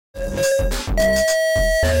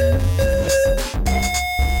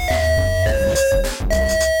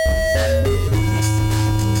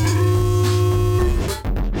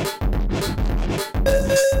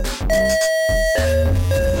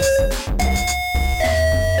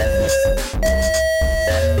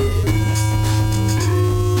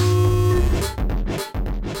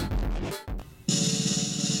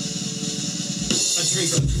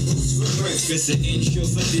breakfast and intro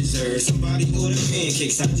for dessert. Somebody order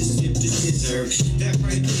pancakes, I just sip the dessert. That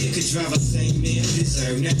right there could drive a sane man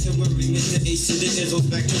berserk. Not to worry, Mr. Ace to the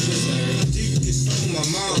Izzles back to reserve. Deep is on my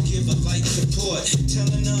mom, give her light support.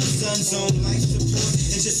 Telling her son's on life support.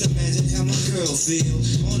 And just imagine how my girl feel.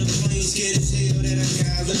 On the plane, scared as hell that I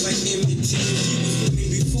got look like Emmett Till. She was with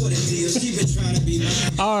me before the deal, she been trying to be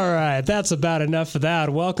mine. All right, that's about enough of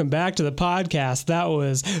that. Welcome back to the podcast. That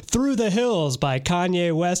was Through the Hills by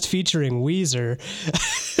Kanye West featuring Weezer.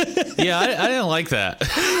 Yeah, I didn't like that.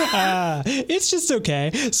 It's just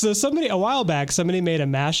okay. So a while back, somebody made a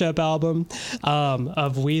mashup album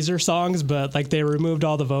of Weezer songs, but like they removed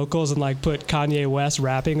all the vocals and like put Kanye West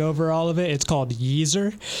rapping over all of it. It's called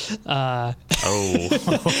Yeezer.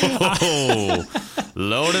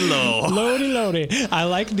 Loady low. Loady. I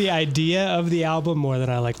like the idea of the album more than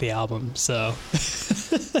I like the album. So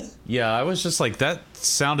Yeah, I was just like, that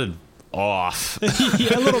sounded off.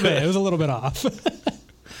 yeah, a little bit. It was a little bit off.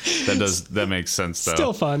 That makes sense though.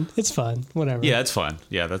 Still fun. It's fun. Whatever. Yeah, it's fun.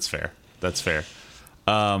 Yeah, that's fair.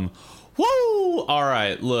 Woo! All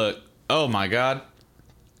right, look. Oh my God.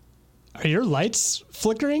 Are your lights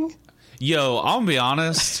flickering? Yo, I'll be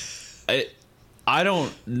honest. I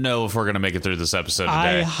don't know if we're gonna make it through this episode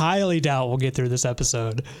today. I highly doubt we'll get through this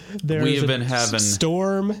episode. We have been having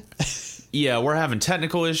storm. Yeah, we're having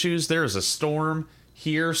technical issues. There's a storm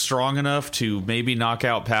here strong enough to maybe knock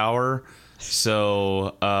out power.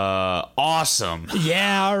 So, awesome.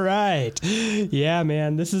 Yeah, all right. Yeah,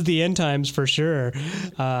 man, this is the end times for sure.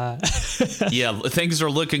 Yeah, things are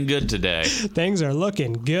looking good today. Things are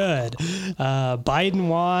looking good. Biden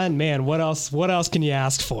won. Man, what else can you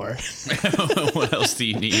ask for? What else do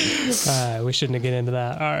you need? We shouldn't have get into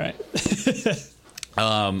that. All right.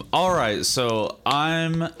 All right, so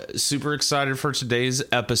I'm super excited for today's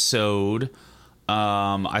episode.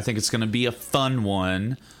 I think it's going to be a fun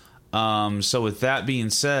one. So with that being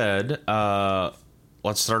said,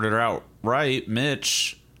 let's start it out right.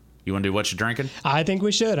 Mitch, you want to do what you're drinking? I think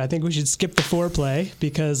we should. Skip the foreplay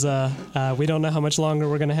because we don't know how much longer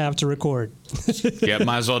we're going to have to record. Yeah,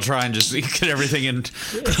 might as well try and just get everything in.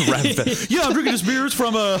 Yeah, I'm drinking this beer. It's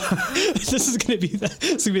from This is going to be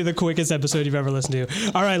the quickest episode you've ever listened to.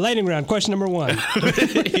 All right, lightning round. Question number 1.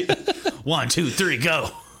 1, 2, 3,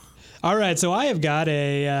 go. All right, so I have got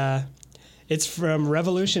a... It's from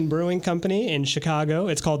Revolution Brewing Company in Chicago.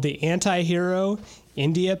 It's called the Anti-Hero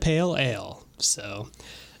India Pale Ale. So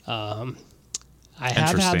I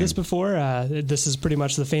have had this before. This is pretty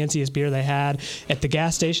much the fanciest beer they had at the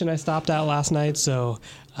gas station I stopped at last night. So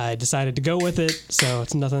I decided to go with it. So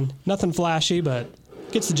it's nothing flashy, but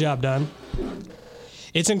gets the job done.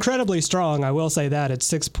 It's incredibly strong. I will say that. It's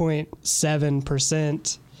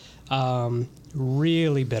 6.7%.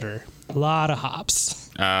 Really bitter. A lot of hops.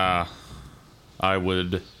 I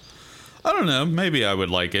don't know, maybe I would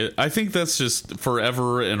like it. I think that's just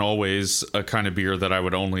forever and always a kind of beer that I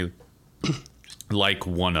would only like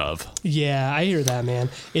one of. Yeah, I hear that, man.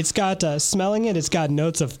 It's got, smelling it, it's got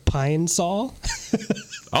notes of pine sol.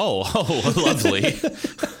 Oh, lovely.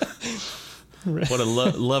 What a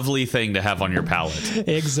lovely thing to have on your palate.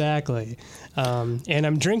 Exactly. And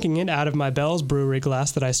I'm drinking it out of my Bell's Brewery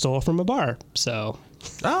glass that I stole from a bar, so...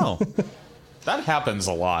 Oh. That happens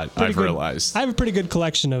a lot, I've realized. I have a pretty good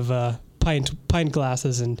collection of pint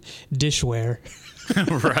glasses and dishware.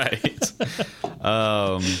 Right.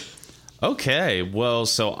 Okay, well,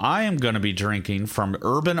 so I am going to be drinking from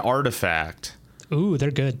Urban Artifact. Ooh,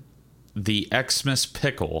 they're good. The Xmas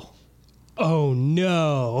Pickle. Oh,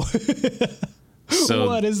 no. So,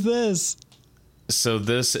 what is this? So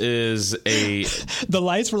this is a... The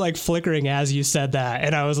lights were like flickering as you said that.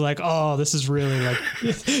 And I was like, oh, this is really like...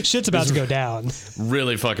 shit's about to go down.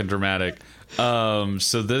 Really fucking dramatic.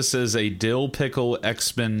 So this is a dill pickle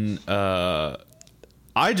X-Men... I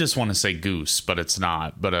just want to say goose, but it's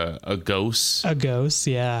not. But a gose. A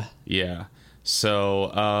gose, yeah. Yeah.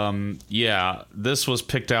 So, yeah, this was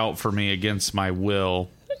picked out for me against my will.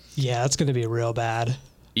 Yeah, it's going to be real bad.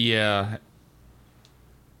 Yeah.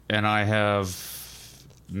 And I have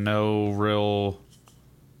no real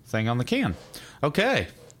thing on the can. Okay.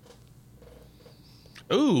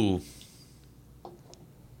 Ooh.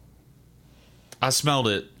 I smelled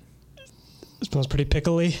it. It smells pretty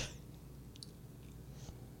pickly.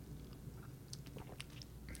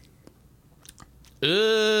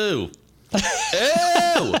 Ooh. Ew.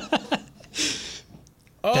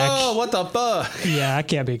 Oh, what the fuck? Yeah, that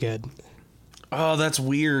can't be good. Oh, that's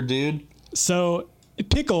weird, dude. So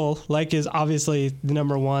pickle, like, is obviously the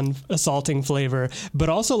number one assaulting flavor, but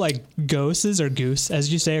also like goose,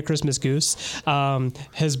 as you say, a Christmas goose,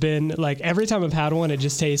 has been like, every time I've had one, it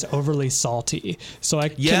just tastes overly salty. So I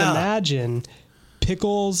can imagine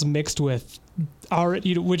pickles mixed with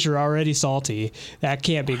which are already salty. That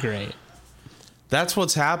can't be great. That's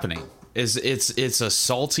what's happening. It's a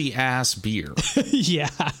salty ass beer. Yeah,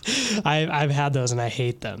 I've had those and I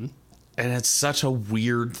hate them. And it's such a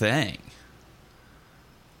weird thing.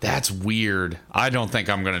 That's weird. I don't think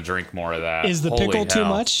I'm going to drink more of that. Is the pickle too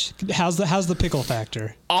much? How's the pickle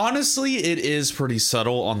factor? Honestly, it is pretty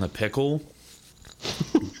subtle on the pickle,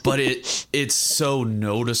 but it's so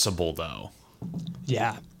noticeable though.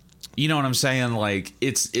 Yeah. You know what I'm saying? Like,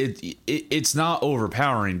 it's not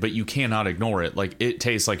overpowering, but you cannot ignore it. Like, it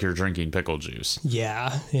tastes like you're drinking pickle juice.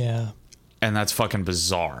 Yeah. And that's fucking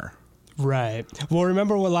bizarre. Right. Well,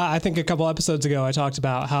 remember I think a couple episodes ago I talked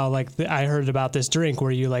about how, like, I heard about this drink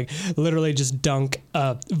where you, like, literally just dunk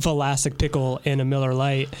a Vlasic pickle in a Miller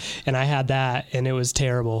Lite, and I had that and it was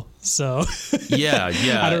terrible. So yeah.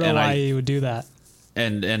 I don't know why you would do that.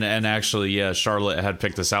 And actually, yeah, Charlotte had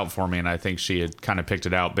picked this out for me, and I think she had kind of picked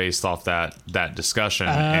it out based off that discussion.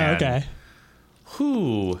 Okay.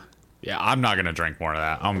 Whew. Yeah, I'm not going to drink more of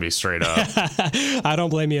that. I'm going to be straight up. I don't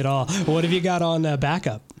blame you at all. What have you got on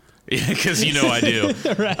backup? Yeah, because you know I do.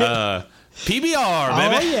 Right. PBR,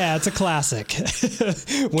 baby. Oh, yeah, it's a classic.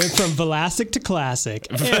 Went from Vlasic to classic.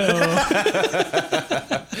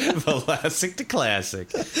 Vlasic to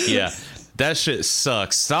classic. Yeah. That shit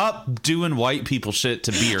sucks. Stop doing white people shit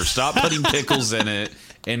to beer. Stop putting pickles in it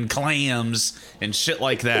and clams and shit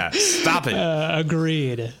like that. Stop it.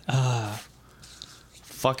 Agreed.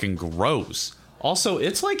 Fucking gross. Also,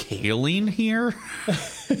 it's like hailing here.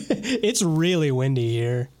 It's really windy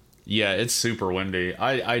here. Yeah, it's super windy.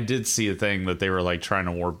 I did see a thing that they were like trying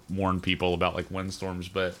to warn people about like windstorms,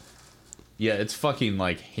 but yeah, it's fucking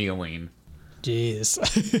like hailing. Jeez.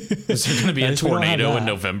 Is there going to be a tornado in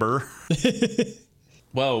November?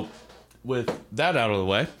 Well, with that out of the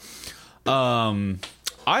way,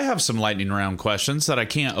 I have some lightning round questions that I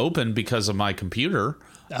can't open because of my computer.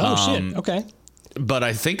 Oh, shit. Okay. But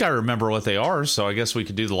I think I remember what they are, so I guess we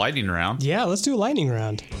could do the lightning round. Yeah, let's do a lightning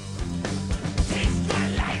round.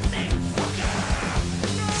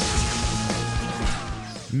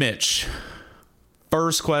 Mitch,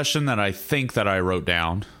 first question that I think that I wrote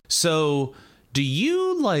down. So, do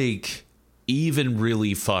you, like, even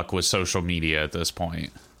really fuck with social media at this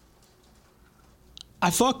point?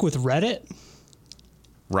 I fuck with Reddit.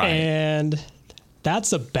 Right. And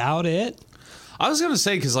that's about it. I was going to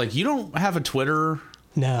say, because, like, you don't have a Twitter.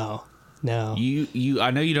 No. I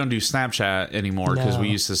know you don't do Snapchat anymore because No. we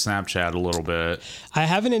used to Snapchat a little bit. I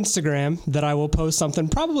have an Instagram that I will post something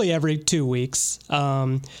probably every 2 weeks.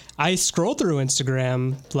 I scroll through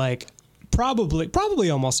Instagram like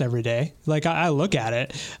probably almost every day. Like I look at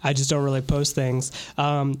it. I just don't really post things.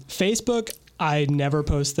 Facebook, I never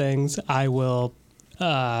post things. I will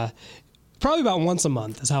probably about once a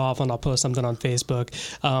month is how often I'll post something on Facebook.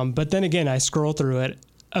 But then again, I scroll through it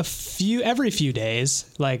every few days,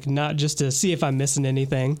 like not just to see if I'm missing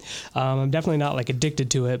anything. I'm definitely not like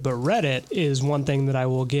addicted to it, but Reddit is one thing that I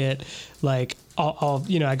will get like I'll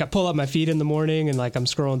I pull up my feed in the morning and like I'm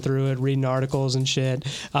scrolling through it, reading articles and shit.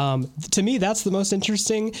 To me, that's the most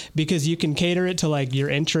interesting because you can cater it to like your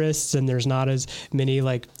interests and there's not as many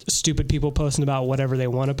like stupid people posting about whatever they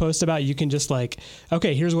want to post about. You can just like,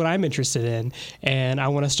 okay, here's what I'm interested in. And I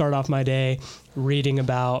want to start off my day reading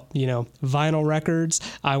about, vinyl records.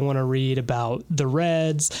 I want to read about the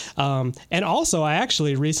Reds. And also I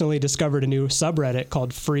actually recently discovered a new subreddit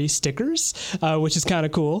called Free Stickers, which is kind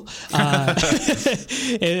of cool.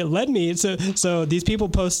 It led me so these people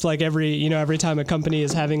post like every time a company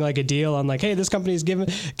is having like a deal on like, hey, this company is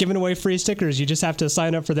giving away free stickers. You just have to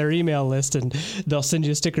sign up for their email list and they'll send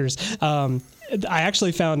you stickers. I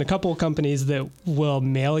actually found a couple of companies that will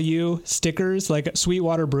mail you stickers, like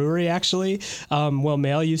Sweetwater Brewery actually will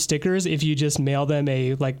mail you stickers if you just mail them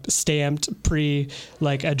a like stamped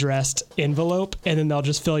addressed envelope, and then they'll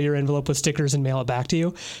just fill your envelope with stickers and mail it back to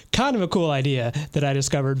you. Kind of a cool idea that I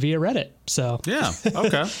discovered via Reddit. So yeah,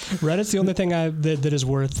 okay. Reddit's the only thing that is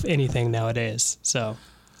worth anything nowadays. So.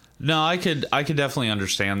 No, I could definitely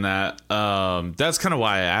understand that. That's kind of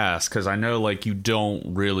why I asked, because I know like you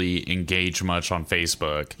don't really engage much on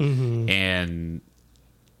Facebook, mm-hmm. and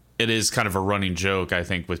it is kind of a running joke, I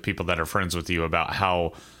think, with people that are friends with you about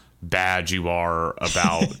how bad you are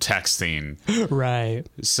about texting. Right.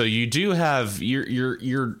 So you do have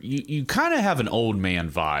you kind of have an old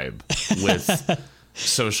man vibe with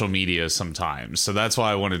social media sometimes. So that's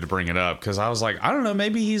why I wanted to bring it up, because I was like, I don't know,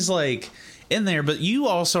 maybe he's like in there, but you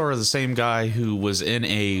also are the same guy who was in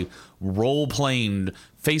a role-playing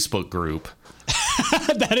Facebook group.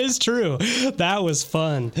 That is true. That was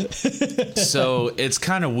fun. So it's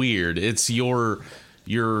kind of weird. It's your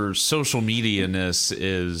social media-ness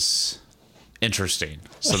is interesting.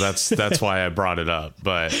 So that's why I brought it up.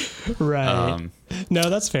 But right. No,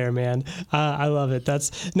 that's fair, man. I love it.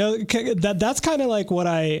 That's kind of like what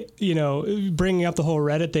I, bringing up the whole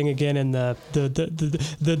Reddit thing again. And the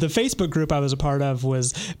Facebook group I was a part of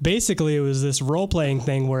was basically, it was this role playing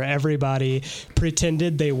thing where everybody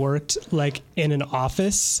pretended they worked like in an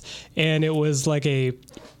office, and it was like a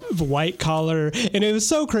white collar, and it was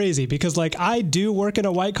so crazy because like I do work in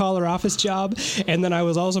a white collar office job, and then I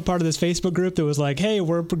was also part of this Facebook group that was like, hey,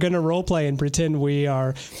 we're gonna role play and pretend we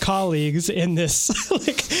are colleagues in this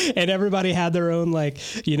and everybody had their own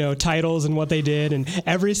titles and what they did, and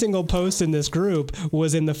every single post in this group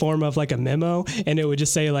was in the form of like a memo, and it would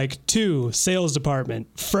just say like to sales department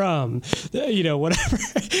from whatever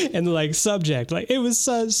and like subject, like it was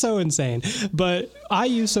so insane. But I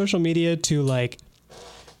use social media to like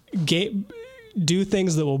do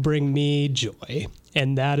things that will bring me joy,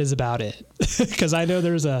 and that is about it. Because I know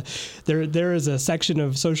there is a section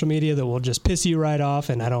of social media that will just piss you right off,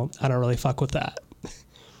 and I don't really fuck with that.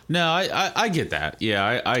 No, I get that.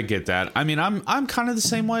 Yeah, I get that. I mean, I'm kind of the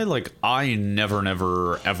same way. Like, I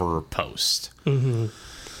never ever post. Mm-hmm.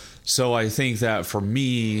 So I think that for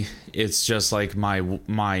me, it's just like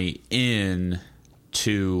my in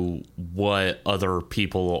to what other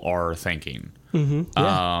people are thinking. Mm-hmm.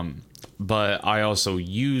 Yeah. But I also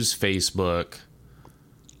use Facebook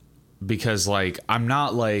because like I'm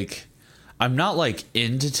not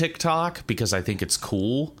into TikTok because I think it's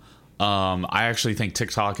cool. I actually think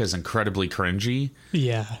TikTok is incredibly cringy.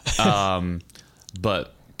 Yeah.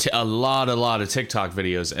 But a lot of TikTok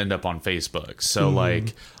videos end up on Facebook. So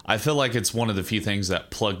like I feel like it's one of the few things that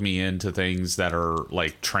plug me into things that are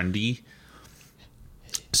like trendy.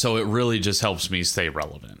 So it really just helps me stay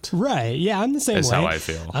relevant. Right. Yeah, I'm the same way. That's how I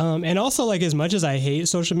feel. And also, like, as much as I hate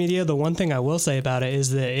social media, the one thing I will say about it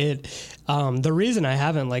is that the reason I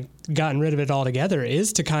haven't, like, gotten rid of it altogether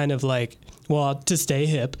is to kind of, like, to stay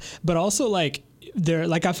hip, but also, like,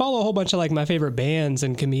 I follow a whole bunch of like my favorite bands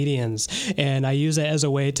and comedians, and I use it as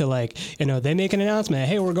a way to like, they make an announcement.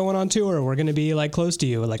 Hey, we're going on tour. We're going to be like close to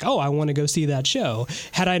you. Like, oh, I want to go see that show.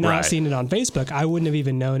 Had I not seen it on Facebook, I wouldn't have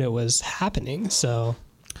even known it was happening. So.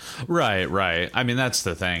 Right. I mean, that's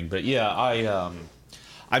the thing. But yeah,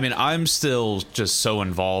 I'm still just so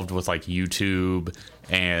involved with like YouTube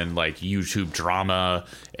and like YouTube drama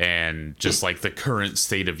and just like the current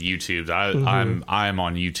state of YouTube. I'm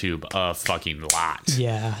on YouTube a fucking lot.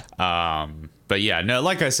 Yeah. But yeah, no,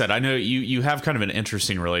 like I said, I know you have kind of an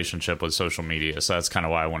interesting relationship with social media, so that's kind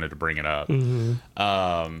of why I wanted to bring it up. Mm-hmm.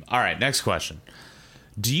 All right, next question.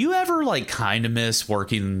 Do you ever like kind of miss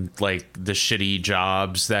working like the shitty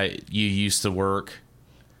jobs that you used to work?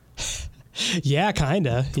 Yeah, kind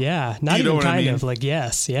of. Yeah. Not even kind of, like,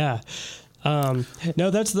 yes. Yeah. No,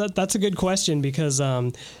 that's a good question because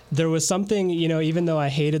there was something, even though I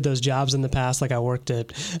hated those jobs in the past, like I worked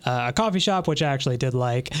at a coffee shop, which I actually did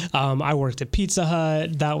like. I worked at Pizza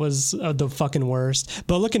Hut. That was the fucking worst.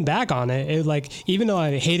 But looking back on it, even though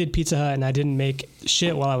I hated Pizza Hut and I didn't make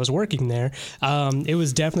shit while I was working there, it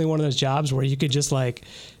was definitely one of those jobs where you could just like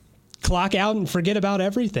clock out and forget about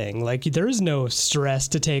everything. Like there is no stress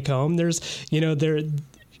to take home. There's,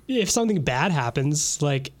 if something bad happens,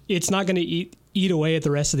 like it's not going to eat away at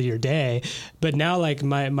the rest of your day. But now like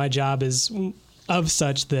my job is of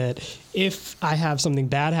such that if I have something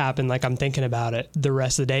bad happen, like I'm thinking about it the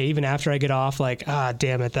rest of the day, even after I get off, like,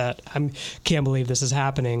 damn it, can't believe this is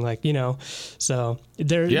happening. like, so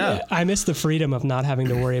I miss the freedom of not having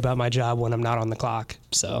to worry about my job when I'm not on the clock.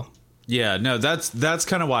 So. Yeah, no, that's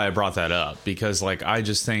kind of why I brought that up, because like I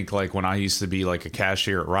just think like when I used to be like a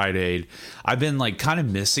cashier at Rite Aid, I've been like kind of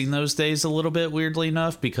missing those days a little bit, weirdly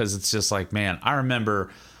enough, because it's just like, man, I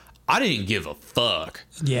remember I didn't give a fuck.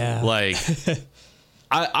 Yeah. Like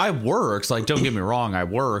I worked, like don't get me wrong, I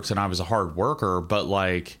worked and I was a hard worker, but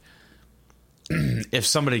like if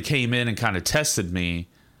somebody came in and kind of tested me,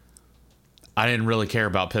 I didn't really care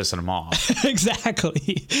about pissing them off.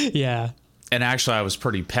 Exactly. Yeah. And actually I was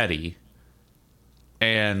pretty petty.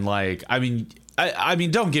 And like, I mean,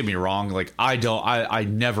 don't get me wrong. Like, I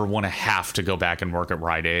never want to have to go back and work at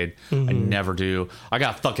Rite Aid. Mm-hmm. I never do. I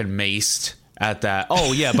got fucking maced at that.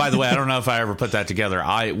 Oh yeah. By the way, I don't know if I ever put that together.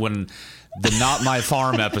 When the Not My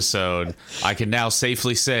Farm episode, I can now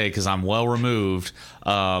safely say, cause I'm well removed.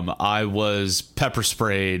 I was pepper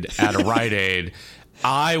sprayed at a Rite Aid.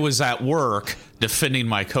 I was at work defending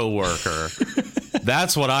my coworker.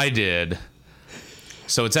 That's what I did.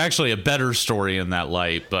 So it's actually a better story in that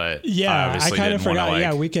light, but Yeah, I kind of forgot.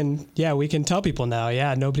 Like, we can tell people now.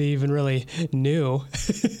 Yeah, nobody even really knew.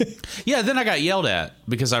 Yeah, then I got yelled at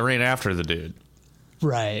because I ran after the dude.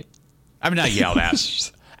 Right. I mean, not yelled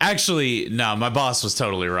at. Actually, no, my boss was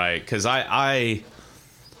totally right because I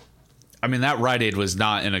mean, that Rite Aid was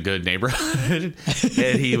not in a good neighborhood.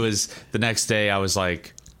 And he was, the next day I was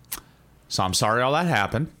like, so I'm sorry all that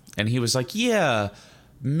happened. And he was like, yeah,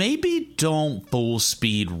 maybe don't full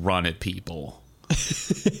speed run at people.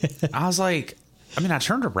 I was like, I mean, I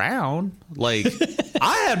turned around. Like,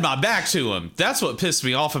 I had my back to him. That's what pissed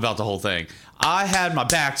me off about the whole thing. I had my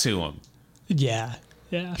back to him. Yeah.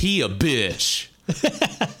 Yeah. He a bitch.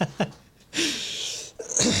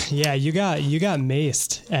 Yeah, you got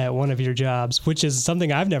maced at one of your jobs, which is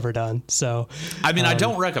something I've never done. So, I mean, I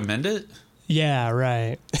don't recommend it. Yeah,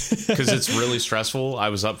 right. Because it's really stressful. I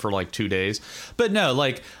was up for like 2 days. But no,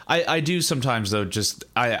 like I do sometimes though,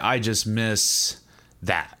 I just miss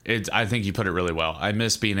that. I think you put it really well. I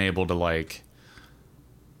miss being able to like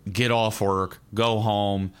get off work, go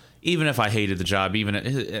home, even if I hated the job,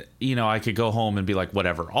 even, you know, I could go home and be like,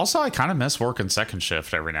 whatever. Also, I kind of miss working second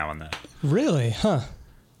shift every now and then. Really? Huh.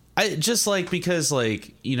 I just like, because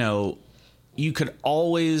like, you know, you could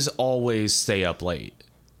always stay up late.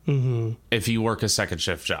 Mm-hmm. If you work a second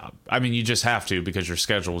shift job. I mean, you just have to because your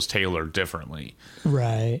schedule is tailored differently.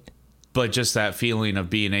 Right. But just that feeling of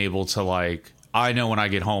being able to like, I know when I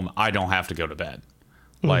get home, I don't have to go to bed.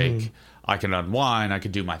 Like, I can unwind, I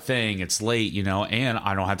can do my thing. It's late, you know, and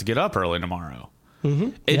I don't have to get up early tomorrow.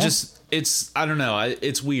 It's, I don't know.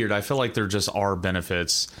 It's weird. I feel like there just are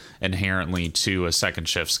benefits inherently to a second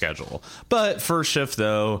shift schedule. But first shift,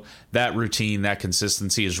 though, that routine, that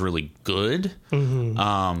consistency is really good.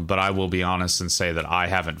 But I will be honest and say that I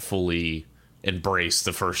haven't fully embraced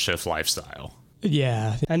the first shift lifestyle.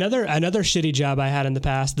 Yeah. Another shitty job I had in the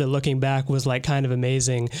past that looking back was like kind of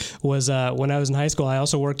amazing was when I was in high school, I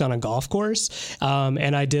also worked on a golf course.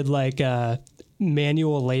 And I did like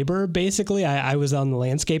manual labor. Basically, I was on the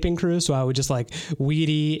landscaping crew, so I would just like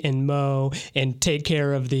weedy and mow and take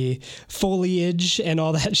care of the foliage and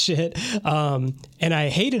all that shit. And I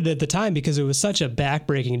hated it at the time because it was such a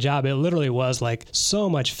backbreaking job. It literally was like so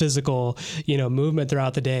much physical, you know, movement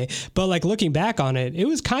throughout the day. But like looking back on it, it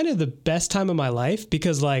was kind of the best time of my life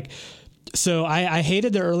because like, so I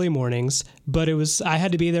hated the early mornings, but I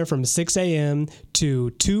had to be there from 6 a.m.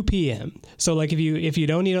 to 2 p.m. So like if you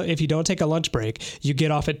don't take a lunch break, you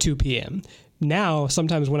get off at 2 p.m. Now,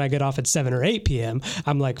 sometimes when I get off at 7 or 8 p.m.,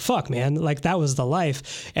 I'm like, fuck, man, like that was the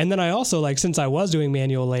life. And then I also, like, since I was doing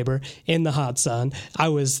manual labor in the hot sun, I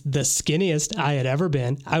was the skinniest I had ever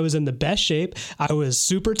been. I was in the best shape. I was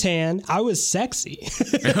super tan. I was sexy.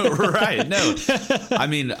 Right. No, I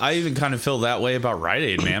mean, I even kind of feel that way about Rite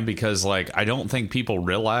Aid, man, because like, I don't think people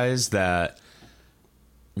realize that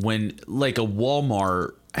when like a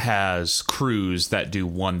Walmart has crews that do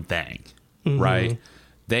one thing, right?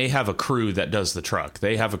 They have a crew that does the truck.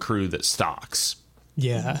 They have a crew that stocks.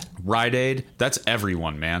 Yeah. Rite Aid, that's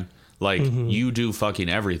everyone, man. Like, you do fucking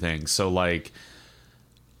everything. So, like,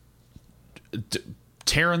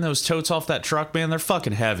 tearing those totes off that truck, man, they're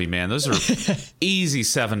fucking heavy, man. Those are easy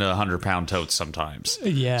 7 to 100 pound totes sometimes.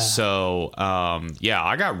 Yeah. So, yeah,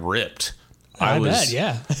 I got ripped. I bet,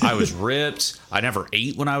 yeah. I was ripped. I never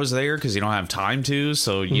ate when I was there because you don't have time to.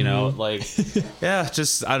 So, you know, like, yeah,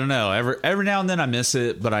 just, I don't know. Every now and then I miss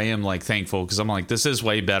it, but I am like thankful because I'm like, this is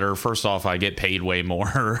way better. First off, I get paid way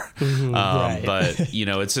more. Right. But, you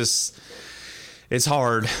know, it's just, it's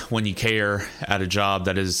hard when you care at a job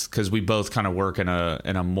that is, because we both kind of work in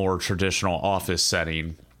a more traditional office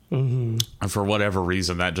setting. And for whatever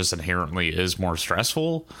reason, that just inherently is more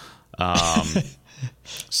stressful.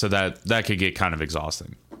 So that could get kind of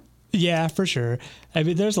exhausting. Yeah, for sure. I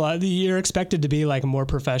mean, there's a lot. You're expected to be like more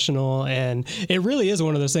professional, and it really is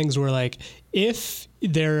one of those things where like if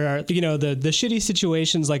there are, you know, the shitty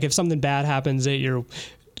situations, like if something bad happens at your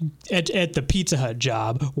at the Pizza Hut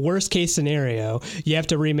job, worst case scenario, you have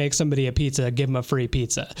to remake somebody a pizza, give them a free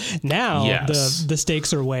pizza. Now the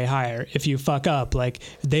stakes are way higher. If you fuck up, like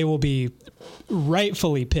they will be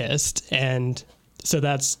rightfully pissed, and so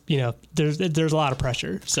that's, you know, there's a lot of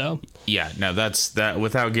pressure. So yeah, no, that's that.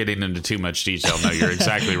 Without getting into too much detail, no, you're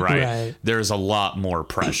exactly right. Right. There's a lot more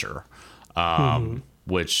pressure,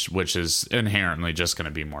 which is inherently just going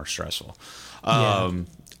to be more stressful. All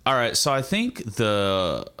right, so I think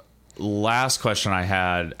the last question I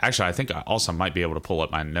had, actually, I think I also might be able to pull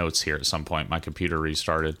up my notes here at some point. My computer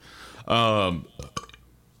restarted. My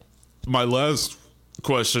last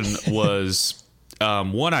question was.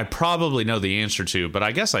 One I probably know the answer to, but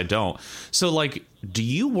I guess I don't. So, like, do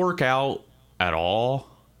you work out at all?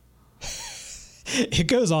 It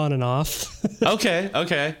goes on and off. Okay.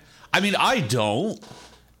 I mean, I don't.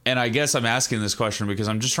 And I guess I'm asking this question because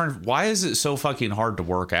I'm just trying to, why is it so fucking hard to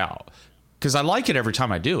work out? Because I like it every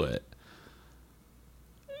time I do it.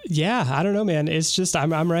 Yeah, I don't know, man. It's just,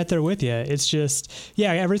 I'm right there with you. It's just,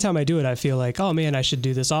 yeah, every time I do it, I feel like, oh man, I should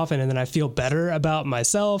do this often. And then I feel better about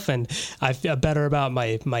myself and I feel better about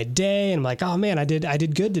my day. And I'm like, oh man, I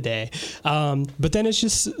did good today. But then it's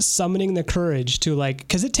just summoning the courage to like,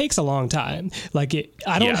 cause it takes a long time. Like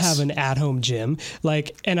I don't have an at-home gym,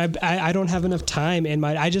 like, and I don't have enough time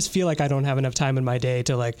I just feel like I don't have enough time in my day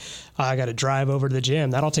to like, I got to drive over to the gym.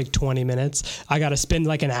 That'll take 20 minutes. I got to spend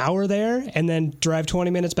like an hour there and then drive 20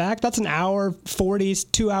 minutes back. That's an hour 40,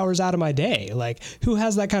 2 hours out of my day. Like who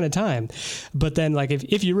has that kind of time? But then like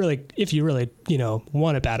if you really, you know,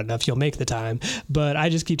 want it bad enough, you'll make the time. But I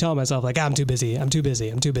just keep telling myself like, I'm too busy.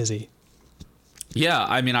 Yeah.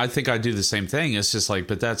 I mean, I think I do the same thing. It's just like,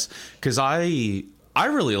 but that's because I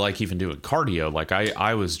really like even doing cardio. Like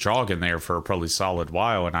I was jogging there for a probably solid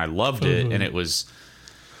while and I loved it. And it was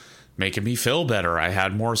making me feel better. I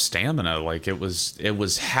had more stamina. Like it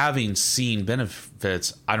was having seen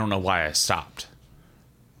benefits. I don't know why I stopped.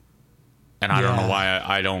 And I don't know why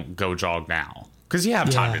I don't go jog now. Because you have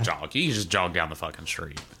time to jog. You can just jog down the fucking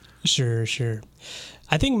street. Sure.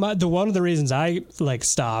 I think one of the reasons I like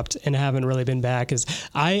stopped and haven't really been back is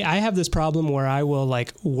I have this problem where I will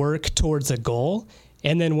like work towards a goal.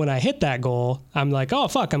 And then when I hit that goal, I'm like, oh,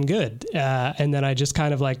 fuck, I'm good. And then I just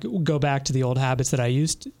kind of like go back to the old habits that I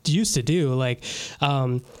used to do. Like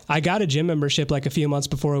I got a gym membership like a few months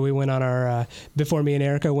before we went on our, before me and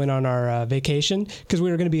Erica went on our vacation because we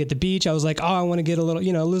were going to be at the beach. I was like, oh, I want to get a little,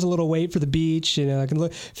 you know, lose a little weight for the beach. You know, I can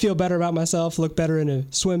feel better about myself, look better in a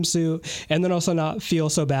swimsuit, and then also not feel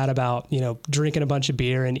so bad about, you know, drinking a bunch of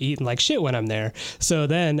beer and eating like shit when I'm there. So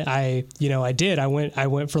then I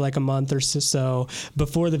went for like a month or so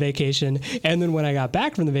before the vacation. And then when I got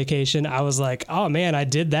back from the vacation, I was like, oh man, I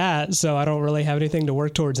did that. So I don't really have anything to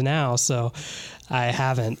work towards now. So I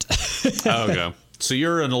haven't. Okay. So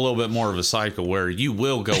you're in a little bit more of a cycle where you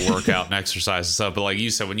will go work out and exercise and stuff. But like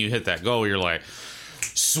you said, when you hit that goal, you're like,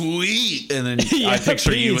 sweet. And then I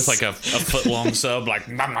picture you with like a foot long sub, like,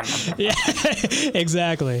 nom, nom, nom. Yeah,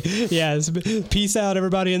 exactly. Yeah. Peace out,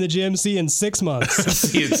 everybody in the gym. See you in 6 months.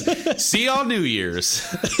 See you on New Year's.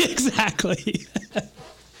 Exactly.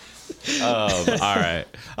 All right.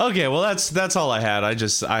 Okay. Well, that's all I had. I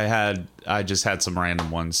just had some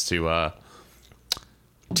random ones to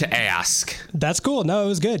ask. That's cool. No, it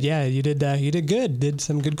was good. Yeah, you did good. Did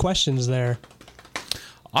some good questions there.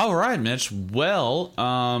 All right, Mitch. Well,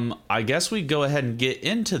 I guess we go ahead and get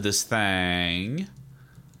into this thing.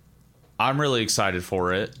 I'm really excited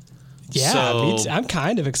for it. Yeah, I'm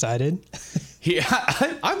kind of excited. Yeah,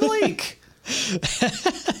 I'm like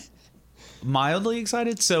mildly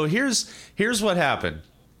excited. So here's what happened.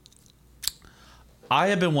 I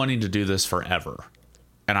have been wanting to do this forever,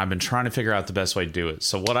 and I've been trying to figure out the best way to do it.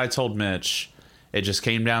 So what I told Mitch, it just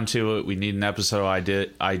came down to it. We need an episode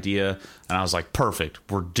idea. And I was like, perfect.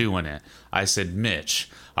 We're doing it. I said, Mitch,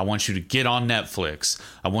 I want you to get on Netflix.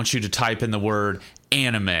 I want you to type in the word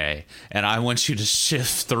anime. And I want you to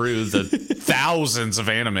shift through the thousands of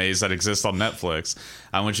animes that exist on Netflix.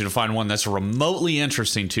 I want you to find one that's remotely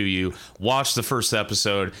interesting to you. Watch the first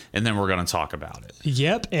episode, and then we're going to talk about it.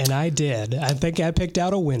 Yep, and I did. I think I picked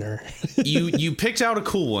out a winner. You picked out a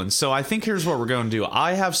cool one. So I think here's what we're going to do.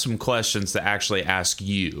 I have some questions to actually ask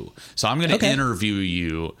you. So I'm going to interview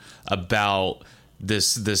you about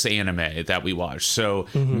this anime that we watched. So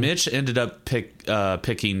Mitch ended up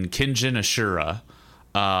picking Kenjin Ashura,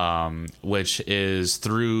 which is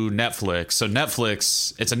through Netflix. So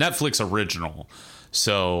Netflix, it's a Netflix original.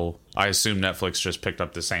 So I assume Netflix just picked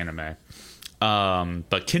up this anime.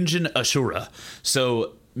 But Kenjin Ashura.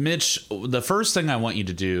 So Mitch, the first thing I want you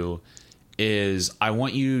to do is I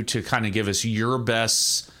want you to kind of give us your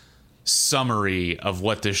best summary of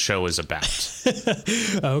what this show is about.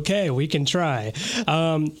 Okay, we can try.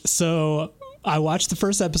 So I watched the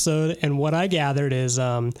first episode, and what I gathered is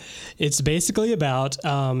it's basically about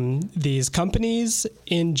these companies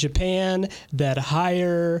in Japan that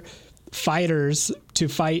hire fighters to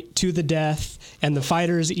fight to the death, and the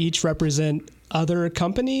fighters each represent other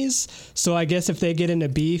companies. So I guess if they get in a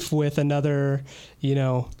beef with another,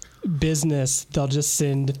 business, they'll just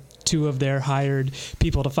send two of their hired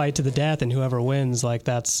people to fight to the death, and whoever wins, like,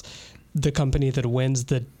 that's the company that wins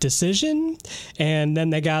the decision. And then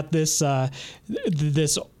they got this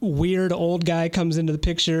this weird old guy comes into the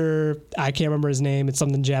picture. I can't remember his name. It's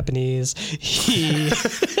something Japanese.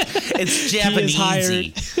 It's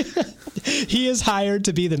Japanese. He is hired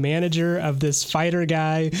to be the manager of this fighter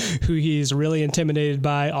guy who he's really intimidated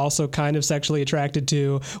by, also kind of sexually attracted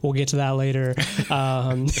to. We'll get to that later.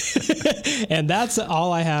 And that's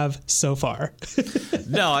all I have so far.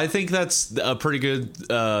 No, I think that's a pretty good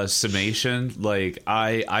summation. Like,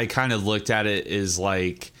 I kind of looked at it as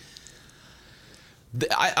like,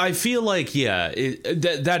 I feel like, yeah,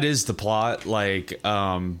 that is the plot. Like,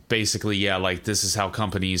 basically, yeah, like this is how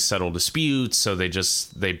companies settle disputes. So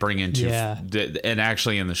they bring into, and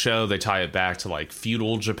actually in the show, they tie it back to like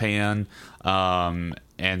feudal Japan, and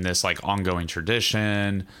this like ongoing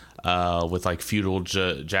tradition, with like feudal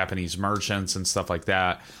Japanese merchants and stuff like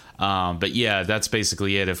that. But yeah, that's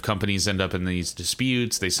basically it. If companies end up in these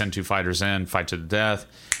disputes, they send 2 fighters in, fight to the death,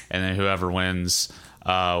 and then whoever wins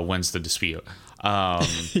the dispute.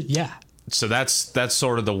 Yeah. So that's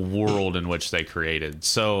sort of the world in which they created.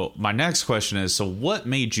 So my next question is, so what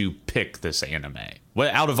made you pick this anime? Well,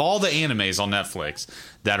 out of all the animes on Netflix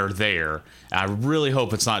that are there, I really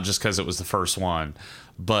hope it's not just because it was the first one.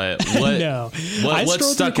 But what? No, what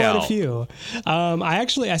stuck out? A few. I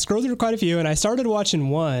scrolled through quite a few, and I started watching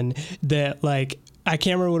one that like I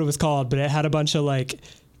can't remember what it was called, but it had a bunch of like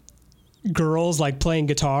girls like playing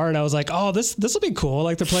guitar, and I was like, oh, this will be cool.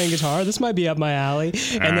 Like they're playing guitar. This might be up my alley.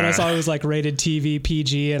 And then I saw it was like rated TV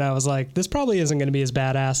PG, and I was like, this probably isn't going to be as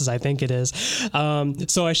badass as I think it is.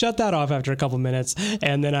 So I shut that off after a couple minutes,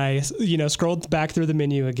 and then I scrolled back through the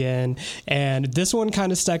menu again, and this one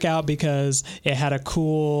kind of stuck out because it had a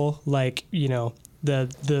cool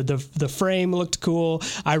the frame looked cool.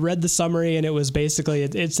 I read the summary, and it was basically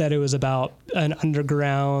it said it was about an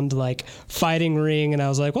underground like fighting ring, and I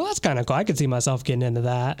was like, well, that's kind of cool. I could see myself getting into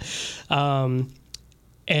that.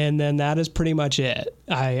 And then that is pretty much it.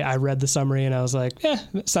 I read the summary, and I was like,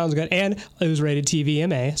 it sounds good. And it was rated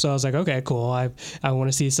TVMA, so I was like, okay, cool. I want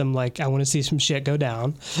to see some shit go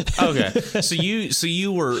down. Okay, so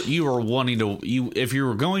you were wanting to, if you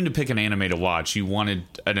were going to pick an anime to watch, you wanted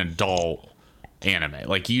an adult anime.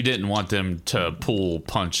 Like you didn't want them to pull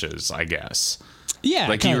punches, I guess. Yeah,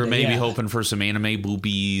 like you were maybe hoping for some anime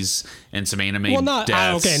boobies and some anime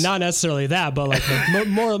deaths. Okay, not necessarily that, but like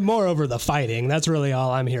more over the fighting. That's really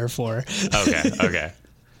all I'm here for. Okay.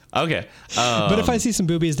 But if I see some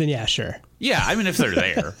boobies, then yeah, sure. Yeah, I mean, if they're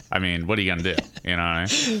there, I mean, what are you gonna do? You know what I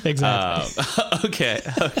mean? Exactly.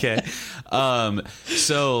 Okay.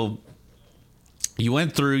 So you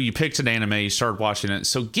went through, you picked an anime, you started watching it.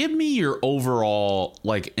 So give me your overall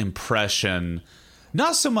like impression.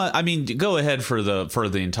 Not so much. I mean, go ahead for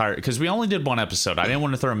the entire, because we only did one episode. I didn't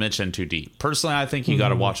want to throw Mitch in too deep. Personally, I think you got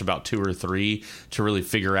to watch about 2 or 3 to really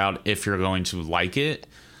figure out if you're going to like it.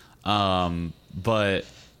 But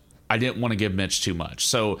I didn't want to give Mitch too much.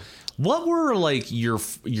 So, what were like your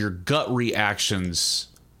gut reactions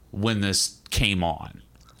when this came on?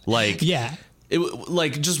 Like, yeah,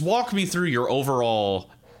 just walk me through your overall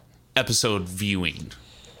episode viewing.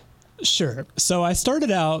 Sure. So I started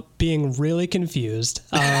out being really confused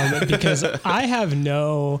because I have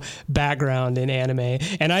no background in anime.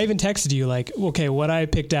 And I even texted you like, okay, what I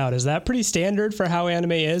picked out, is that pretty standard for how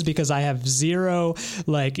anime is? Because I have zero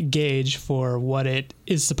like gauge for what it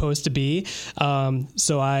is supposed to be.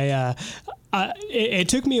 So it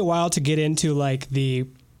took me a while to get into like the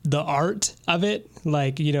art of it,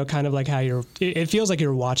 like, kind of like how it feels like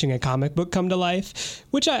you're watching a comic book come to life,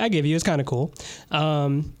 which I give you is kind of cool.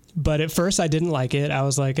 But at first I didn't like it. I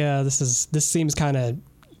was like, this seems kind of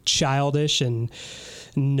childish and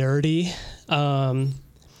nerdy. And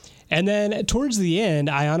then towards the end,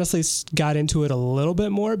 I honestly got into it a little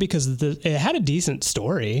bit more because it had a decent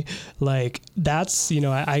story. Like that's,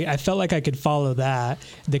 I felt like I could follow that.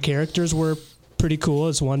 The characters were pretty cool.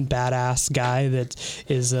 It's one badass guy that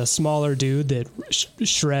is a smaller dude that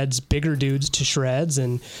shreds bigger dudes to shreds,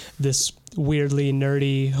 and this weirdly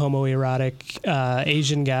nerdy homoerotic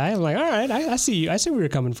Asian guy. I'm like, all right, I see where you're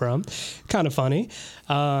coming from. Kind of funny.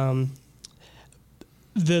 The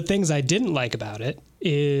things I didn't like about it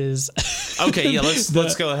is okay. Yeah,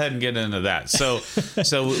 let's go ahead and get into that. So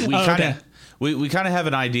we kind of. We kind of have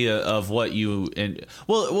an idea of what you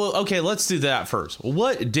well okay, let's do that first.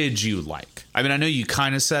 What did you like? I mean, I know you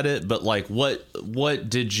kind of said it, but like what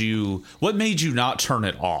made you not turn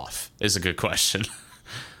it off is a good question.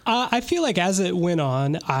 I feel like as it went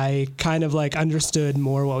on, I kind of like understood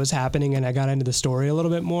more what was happening, and I got into the story a little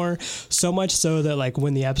bit more. So much so that like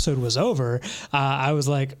when the episode was over, I was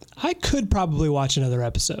like, I could probably watch another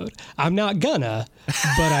episode. I'm not gonna,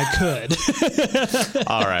 but I could.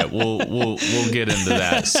 All right, we'll get into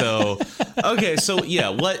that. So, okay, so yeah,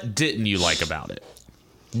 what didn't you like about it?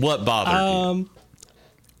 What bothered you?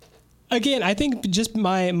 Again, I think just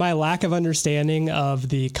my lack of understanding of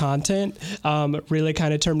the content really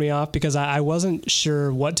kind of turned me off because I wasn't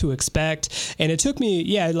sure what to expect. And it took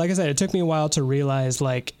me, like I said, it took me a while to realize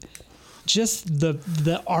like just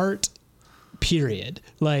the art period.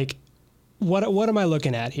 Like, what am I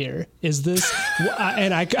looking at here? Is this,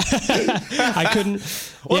 and I couldn't.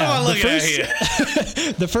 What am I looking at here?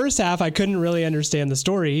 The first half, I couldn't really understand the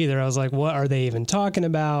story either. I was like, what are they even talking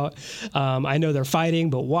about? I know they're fighting,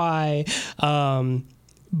 but why? So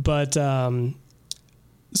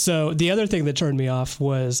the other thing that turned me off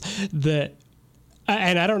was that,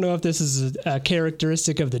 and I don't know if this is a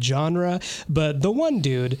characteristic of the genre, but the one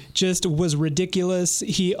dude just was ridiculous.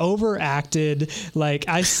 He overacted. Like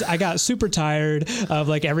I got super tired of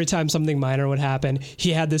like every time something minor would happen,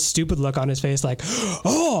 he had this stupid look on his face like,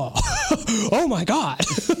 oh my God.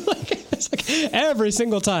 It's like every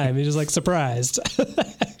single time he's just like surprised.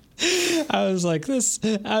 I was like, this,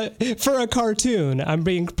 for a cartoon, I'm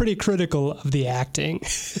being pretty critical of the acting.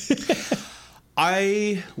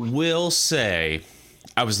 I will say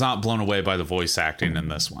I was not blown away by the voice acting in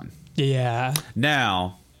this one. Yeah.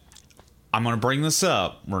 Now, I'm going to bring this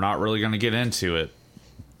up. We're not really going to get into it,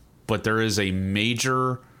 but there is a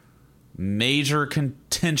major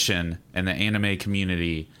contention in the anime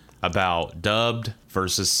community about dubbed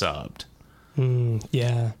versus subbed.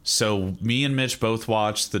 Yeah. So me and Mitch both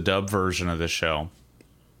watched the dubbed version of this show.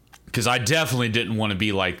 Because I definitely didn't want to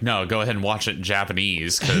be like, no, go ahead and watch it in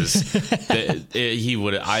Japanese. Because he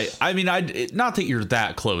would, I mean, not that you're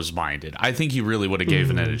that close-minded. I think you really would have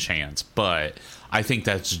given it a chance. But I think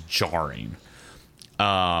that's jarring.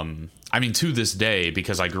 I mean, to this day,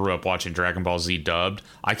 because I grew up watching Dragon Ball Z dubbed,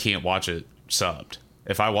 I can't watch it subbed.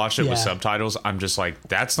 If I watch it with subtitles, I'm just like,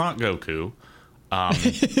 that's not Goku.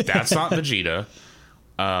 That's not Vegeta.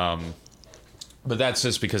 But that's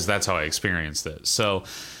just because that's how I experienced it. So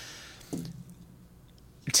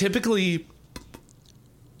typically,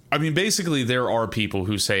 I mean, basically, there are people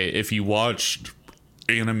who say if you watched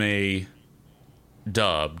anime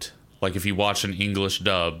dubbed, like if you watch an English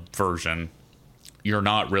dub version, you're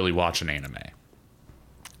not really watching anime.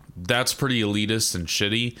 That's pretty elitist and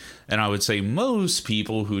shitty. And I would say most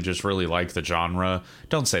people who just really like the genre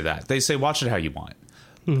don't say that. They say watch it how you want.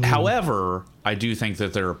 Mm-hmm. However, I do think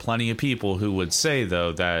that there are plenty of people who would say,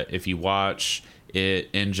 though, that if you watch it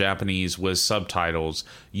in Japanese with subtitles,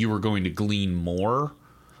 you are going to glean more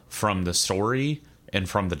from the story and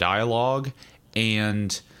from the dialogue.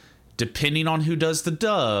 And depending on who does the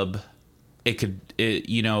dub,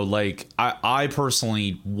 I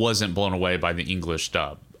personally wasn't blown away by the English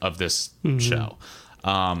dub of this show.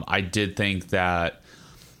 I did think that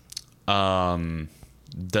I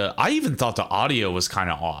even thought the audio was kind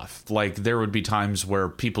of off. Like there would be times where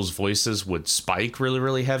people's voices would spike really,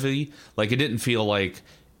 really heavy. Like it didn't feel like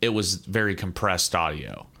it was very compressed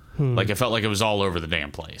audio. Like it felt like it was all over the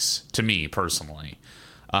damn place to me personally.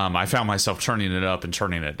 I found myself turning it up and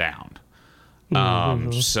turning it down.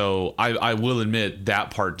 So I will admit that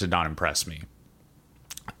part did not impress me.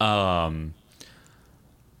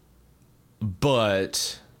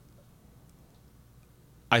 But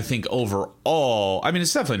I think overall, I mean,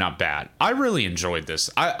 it's definitely not bad. I really enjoyed this.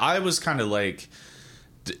 I was kind of like,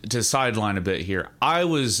 to sideline a bit here, I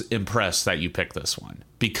was impressed that you picked this one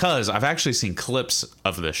because I've actually seen clips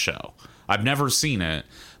of this show. I've never seen it,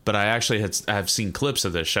 but I actually have seen clips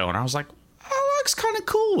of this show, and I was like, oh, that looks kind of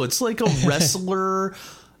cool. It's like a wrestler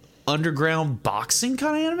underground boxing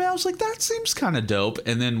kind of anime. I was like, that seems kind of dope.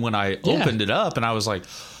 And then when I opened it up and I was like,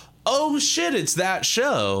 oh shit, it's that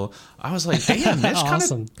show. I was like, damn, Mitch kind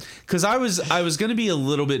of, because I was going to be a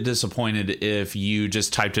little bit disappointed if you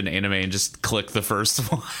just typed in anime and just clicked the first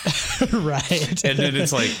one. Right. And then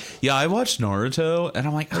it's like, yeah, I watched Naruto, and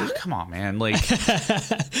I'm like, oh, come on, man. Like,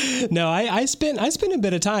 no, I spent a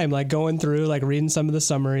bit of time like going through, like reading some of the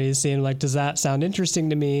summaries, seeing like, does that sound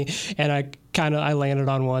interesting to me? And I landed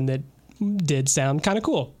on one that did sound kind of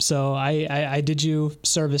cool. So I did you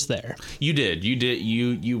service there. You did.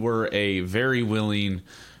 You were a very willing,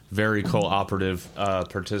 very cooperative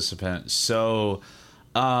participant. So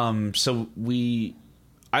I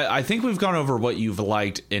think we've gone over what you've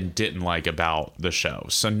liked and didn't like about the show.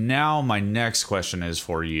 So now my next question is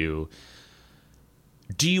for you.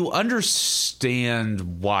 Do you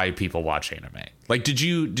understand why people watch anime? Like, did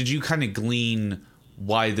you kind of glean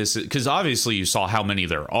why this is? Because obviously you saw how many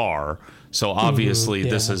there are. So obviously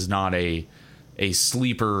this is not a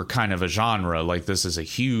sleeper kind of a genre. Like, this is a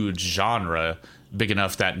huge genre, big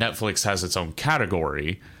enough that Netflix has its own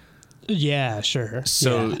category. Yeah, sure.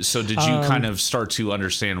 So did you kind of start to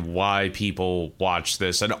understand why people watch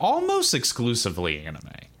this, and almost exclusively anime?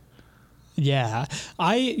 Yeah,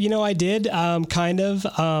 I did kind of.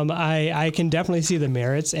 I can definitely see the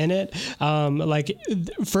merits in it.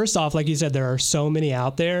 First off, like you said, there are so many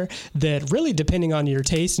out there that really, depending on your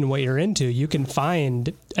taste and what you're into, you can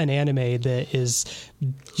find an anime that is,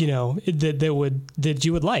 that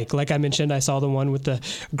you would like. Like I mentioned, I saw the one with the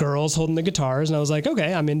girls holding the guitars, and I was like,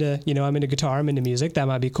 okay, I'm into guitar, I'm into music. That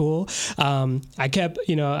might be cool. I kept,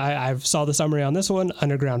 I saw the summary on this one,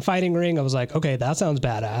 Underground Fighting Ring. I was like, okay, that sounds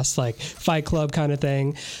badass. Like Fight Club kind of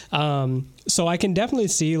thing. So I can definitely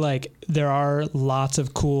see like there are lots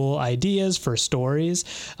of cool ideas for stories.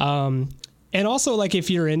 And also like if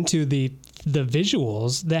you're into the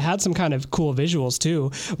visuals, that had some kind of cool visuals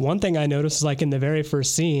too. One thing I noticed is like in the very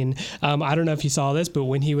first scene, I don't know if you saw this, but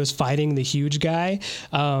when he was fighting the huge guy,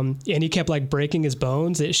 and he kept like breaking his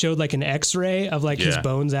bones, it showed like an x-ray of like his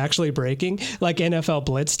bones actually breaking, like NFL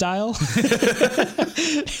Blitz style.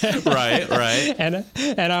 Right.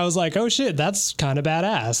 And I was like, oh shit, that's kind of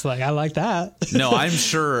badass. Like, I like that. No, I'm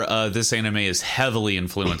sure this anime is heavily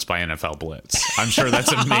influenced by NFL Blitz. I'm sure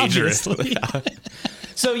that's a major.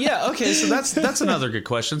 So yeah, okay. So that's another good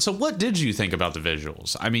question. So what did you think about the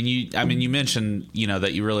visuals? I mean, you mentioned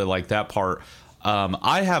that you really like that part.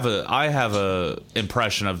 I have a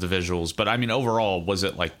impression of the visuals, but I mean overall, was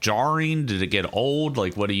it like jarring? Did it get old?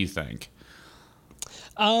 Like, what do you think?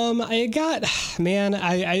 It's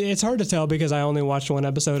hard to tell because I only watched one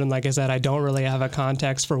episode, and like I said, I don't really have a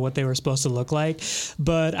context for what they were supposed to look like.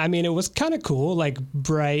 But I mean, it was kind of cool, like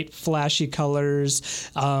bright, flashy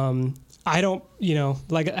colors. I don't,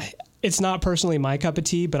 it's not personally my cup of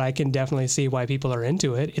tea, but I can definitely see why people are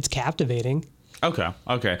into it. It's captivating. Okay.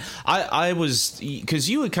 I was, because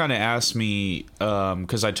you had kind of asked me,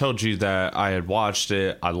 because I told you that I had watched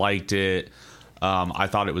it, I liked it. I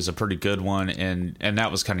thought it was a pretty good one, and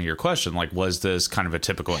that was kind of your question. Like, was this kind of a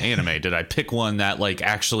typical anime? Did I pick one that like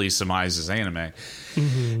actually surmises anime?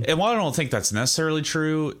 Mm-hmm. And while I don't think that's necessarily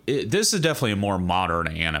true, this is definitely a more modern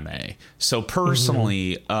anime. So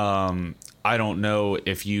personally, I don't know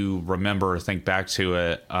if you remember or think back to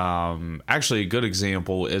it. Actually, a good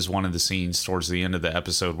example is one of the scenes towards the end of the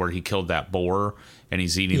episode where he killed that boar and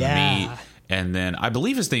he's eating the meat. And then I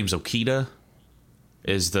believe his name's Okita,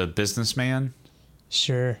 is the businessman.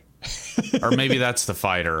 Sure. Or maybe that's the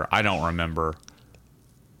fighter. I don't remember.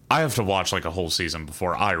 I have to watch like a whole season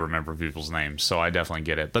before I remember people's names, so I definitely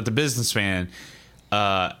get it. But the businessman,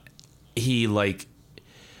 he like,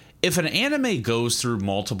 if an anime goes through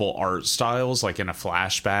multiple art styles, like in a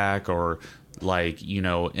flashback or like,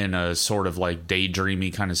 in a sort of like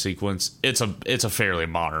daydreamy kind of sequence, it's a fairly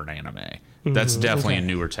modern anime. That's definitely a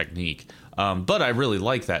newer technique. But I really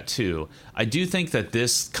like that too. I do think that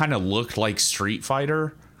this kind of looked like Street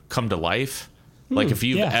Fighter come to life. Like if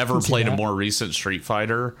you've ever played a more recent Street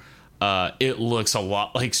Fighter, it looks a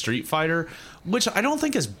lot like Street Fighter, which I don't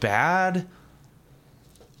think is bad.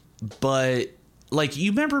 But like,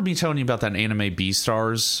 you remember me telling you about that anime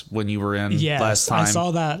Beastars when you were in last time? I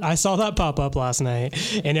saw that pop up last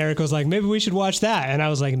night, and Eric was like, maybe we should watch that. And I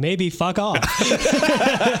was like, maybe fuck off.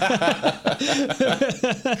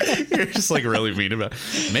 You're just like really mean about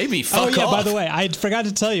it. Maybe fuck off. Oh, yeah, by the way, I forgot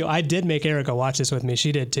to tell you, I did make Erica watch this with me.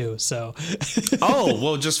 She did too, so. Oh,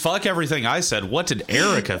 well, just fuck everything I said. What did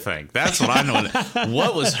Erica think? That's what I know.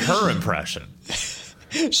 What was her impression?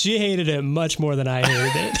 She hated it much more than I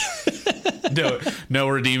hated it. No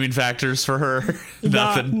redeeming factors for her.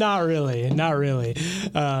 Nothing. Not really.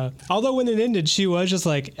 Although when it ended, she was just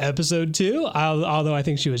like episode 2. Although I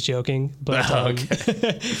think she was joking. But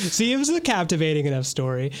okay. See, it was a captivating enough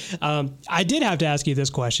story. I did have to ask you this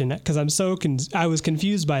question because I was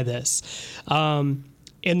confused by this. In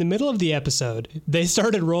the middle of the episode, they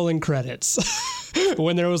started rolling credits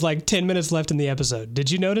when there was like 10 minutes left in the episode.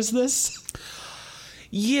 Did you notice this?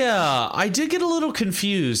 Yeah, I did get a little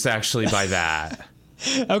confused actually by that.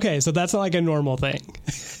 Okay, so that's not like a normal thing.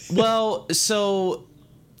 Well, so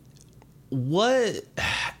what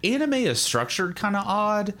anime is structured kind of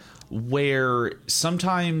odd, where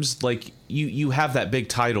sometimes like you have that big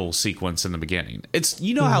title sequence in the beginning. It's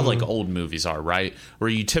how like old movies are, right? Where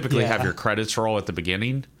you typically have your credits roll at the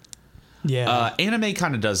beginning. Yeah. Anime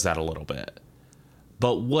kind of does that a little bit.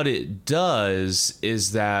 But what it does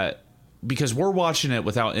is that, because we're watching it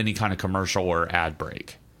without any kind of commercial or ad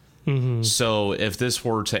break. So if this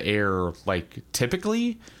were to air like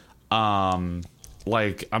typically,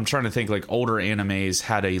 like I'm trying to think, like older animes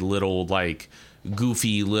had a little like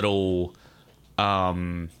goofy little,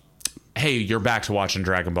 hey, you're back to watching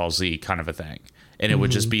Dragon Ball Z kind of a thing. And it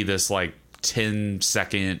would just be this like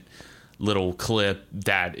 10-second little clip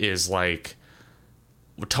that is like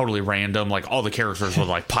totally random. Like all the characters would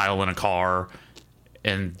like pile in a car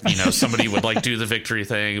and somebody would like do the victory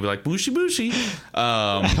thing and be like booshy booshy.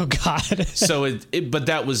 Oh God. So but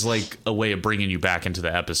that was like a way of bringing you back into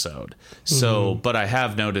the episode. So, but I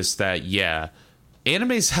have noticed that,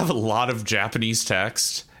 animes have a lot of Japanese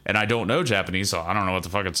text, and I don't know Japanese, so I don't know what the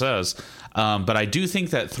fuck it says. But I do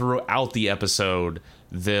think that throughout the episode,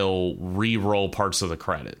 they'll re-roll parts of the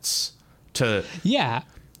credits to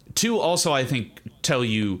also, I think, tell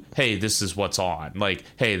you, hey, this is what's on. Like,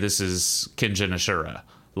 hey, this is Kenjin Ashura,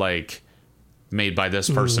 like, made by this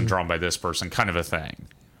person, drawn by this person, kind of a thing.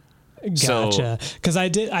 Gotcha. Because I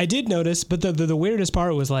did notice, but the weirdest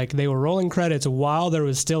part was like they were rolling credits while there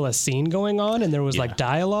was still a scene going on, and there was like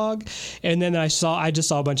dialogue, and then I just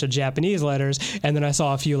saw a bunch of Japanese letters, and then I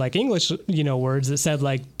saw a few like English words that said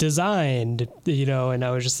like designed, and I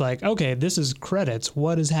was just like, okay, this is credits.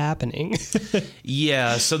 What is happening?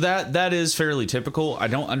 Yeah, so that is fairly typical. I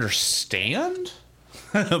don't understand,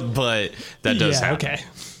 but that does happen. Okay.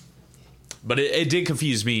 But it did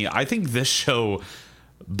confuse me. I think this show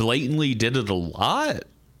blatantly did it a lot,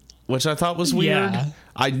 which I thought was weird. Yeah.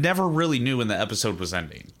 I never really knew when the episode was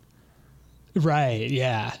ending. Right,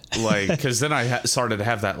 yeah. Like, because then I started to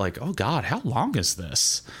have that like, oh God, how long is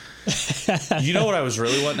this? What I was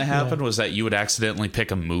really wanting to happen was that you would accidentally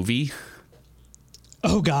pick a movie.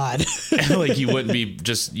 Oh God. Like you wouldn't be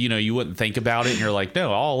just, you wouldn't think about it, and you're like,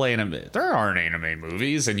 no, all anime, there aren't anime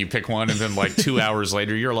movies, and you pick one, and then like 2 hours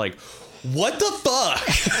later you're like, what the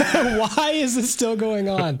fuck? Why is this still going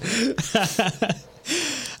on?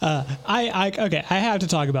 I have to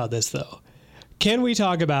talk about this though. Can we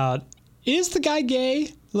talk about, is the guy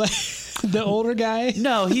gay? Like the older guy?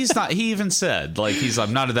 No, he's not. He even said like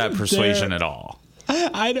I'm not of that persuasion at all.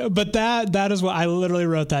 I know, but that is what I literally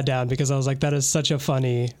wrote that down because I was like, that is such a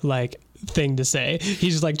funny like thing to say.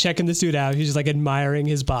 He's just like checking the suit out. He's just like admiring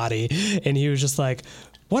his body, and he was just like,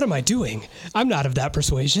 what am I doing? I'm not of that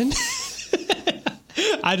persuasion.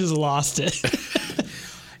 I just lost it.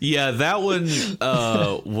 Yeah, that one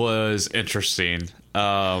was interesting.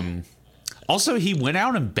 Also, he went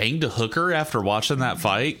out and banged a hooker after watching that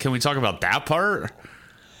fight. Can we talk about that part?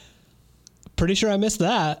 Pretty sure I missed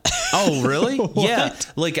that. Oh, really? Yeah.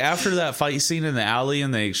 Like after that fight scene in the alley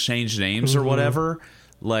and they exchanged names or whatever,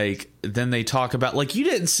 like then they talk about like, you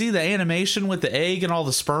didn't see the animation with the egg and all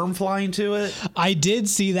the sperm flying to it? I did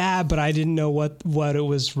see that, but I didn't know what it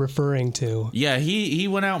was referring to. Yeah, he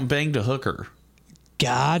went out and banged a hooker.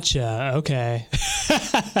 Gotcha. Okay.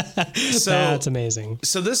 So that's amazing.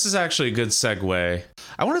 So this is actually a good segue.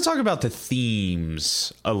 I want to talk about the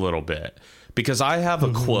themes a little bit because I have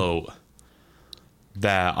a quote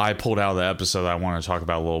that I pulled out of the episode that I want to talk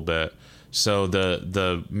about a little bit. So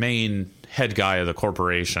the main head guy of the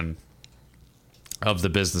corporation, of the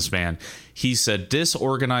businessman, he said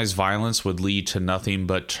disorganized violence would lead to nothing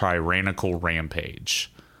but tyrannical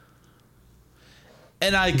rampage.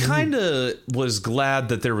 And I kind of was glad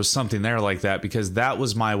that there was something there like that, because that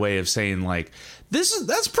was my way of saying like,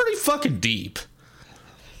 that's pretty fucking deep.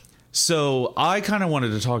 So I kind of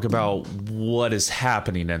wanted to talk about what is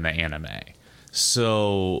happening in the anime.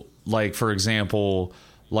 So like, for example,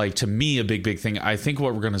 like to me, a big thing, I think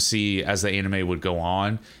what we're going to see as the anime would go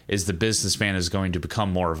on is the businessman is going to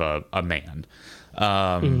become more of a man.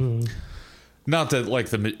 Not that like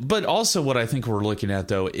but also what I think we're looking at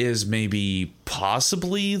though is maybe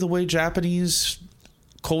possibly the way Japanese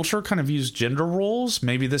culture kind of views gender roles.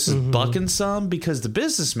 Maybe this is bucking some, because the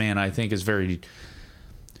businessman I think is very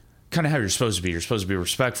kind of how you're supposed to be. You're supposed to be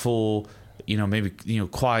respectful, maybe,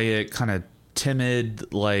 quiet, kind of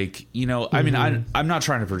timid, like, I mean, I'm not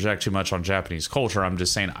trying to project too much on Japanese culture. I'm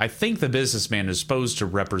just saying, I think the businessman is supposed to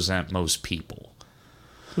represent most people.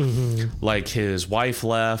 Like his wife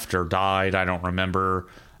left or died, I don't remember.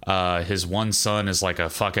 His one son is like a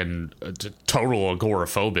fucking total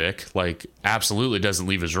agoraphobic, like absolutely doesn't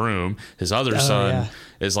leave his room. His other son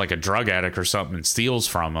is like a drug addict or something and steals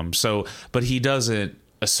from him. So, but he doesn't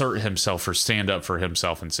assert himself or stand up for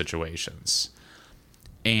himself in situations.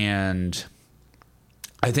 And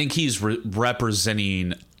I think he's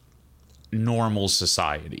representing normal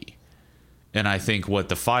society. And I think what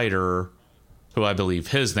the fighter, who I believe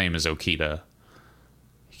his name is Okita,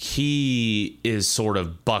 he is sort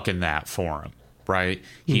of bucking that for him, right?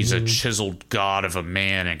 He's a chiseled god of a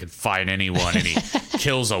man and can fight anyone, and he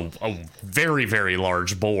kills a very, very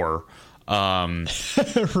large boar.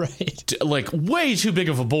 Right. Like way too big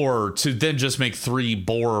of a boar to then just make 3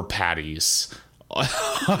 boar patties.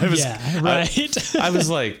 I was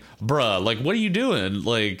like, bruh, like, what are you doing?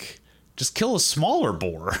 Like, just kill a smaller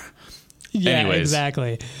boar. Yeah, Anyways.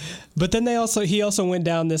 exactly. But then he also went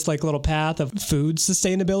down this like little path of food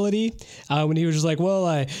sustainability when he was just like, well,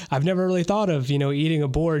 I've never really thought of, eating a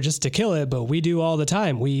boar just to kill it, but we do all the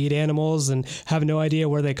time. We eat animals and have no idea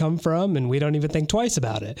where they come from, and we don't even think twice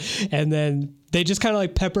about it. And then they just kind of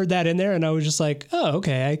like peppered that in there, and I was just like, oh,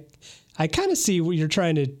 okay, I kind of see what you're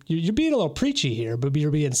trying to. You're being a little preachy here, but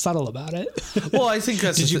you're being subtle about it. Well, I think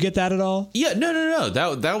that's. Did you get that at all? Yeah, no.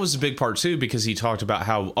 That was a big part too, because he talked about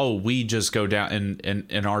how we just go down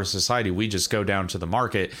in our society, we just go down to the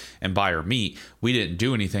market and buy our meat. We didn't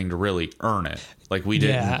do anything to really earn it. Like we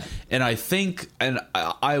didn't. Yeah. And I think, and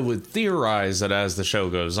I would theorize that as the show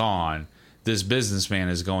goes on, this businessman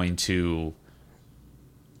is going to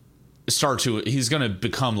he's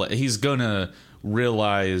going to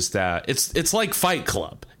realize that it's like Fight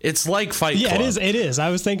Club. It's like Fight Club. Yeah, it is. I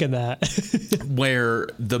was thinking that. Where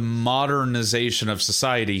the modernization of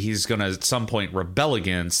society, he's going to at some point rebel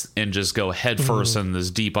against and just go headfirst in this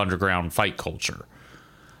deep underground fight culture.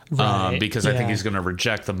 Right. Because I think he's going to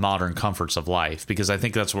reject the modern comforts of life, because I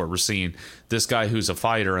think that's what we're seeing. This guy who's a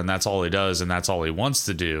fighter, and that's all he does, and that's all he wants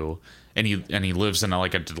to do. And he lives in a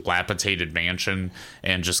dilapidated mansion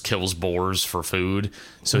and just kills boars for food.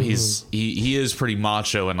 So he is pretty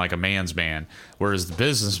macho and like a man's man. Whereas the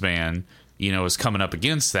businessman, is coming up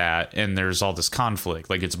against that, and there's all this conflict.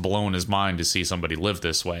 Like, it's blowing his mind to see somebody live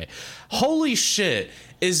this way. Holy shit!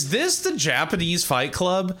 Is this the Japanese Fight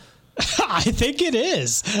Club? I think it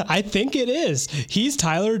is. He's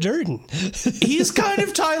Tyler Durden. He's kind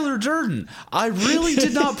of Tyler Durden. I really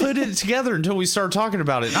did not put it together until we started talking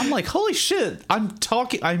about it. And I'm like, holy shit, I'm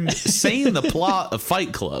saying the plot of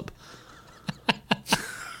Fight Club.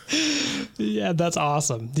 Yeah, that's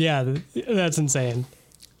awesome. Yeah, that's insane.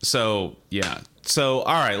 So, yeah. So,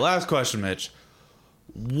 all right, last question, Mitch.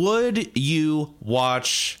 Would you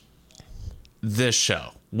watch this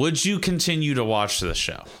show? Would you continue to watch this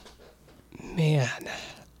show? Man,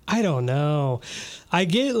 I don't know. I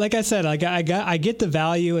get, like I said, I get the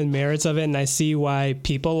value and merits of it, and I see why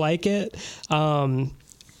people like it.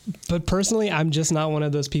 But personally, I'm just not one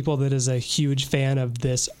of those people that is a huge fan of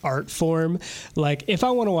this art form. Like, if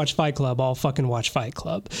I want to watch Fight Club, I'll fucking watch Fight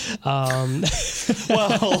Club.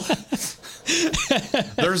 Well,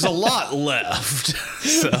 there's a lot left.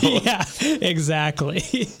 So. Yeah,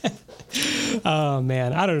 exactly. Oh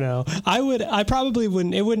man, I don't know. I probably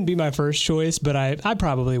wouldn't. It wouldn't be my first choice, but I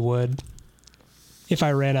probably would if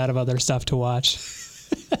I ran out of other stuff to watch.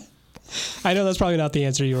 I know that's probably not the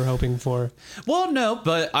answer you were hoping for. Well, no,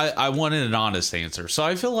 but I wanted an honest answer. So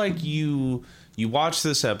I feel like you watched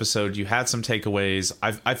this episode, you had some takeaways.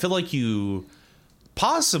 I feel like you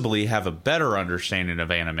possibly have a better understanding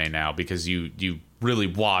of anime now, because you really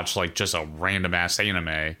watch like just a random ass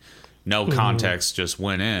anime, no context, just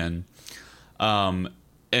went in.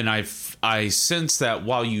 And I sense that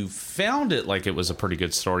while you found it like it was a pretty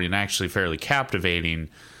good story and actually fairly captivating,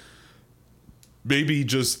 maybe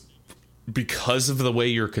just because of the way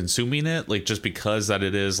you're consuming it, like just because that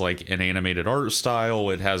it is like an animated art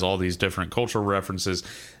style, it has all these different cultural references,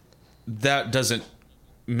 that doesn't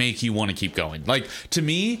make you want to keep going. Like, to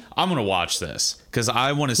me, I'm going to watch this because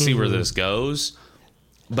I want to see where this goes.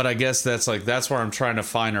 But I guess that's where I'm trying to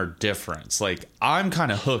find our difference. Like, I'm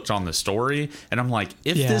kind of hooked on the story, and I'm like,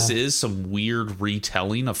 if this is some weird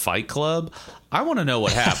retelling of Fight Club, I want to know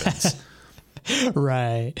what happens.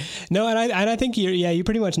 Right. No, and I think you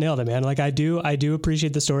pretty much nailed it, man. Like, I do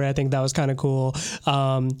appreciate the story. I think that was kind of cool.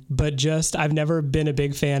 But just, I've never been a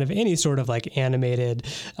big fan of any sort of like animated,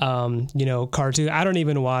 cartoon. I don't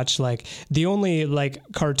even watch like the only like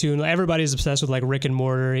cartoon. Everybody's obsessed with like Rick and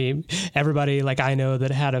Morty. Everybody like I know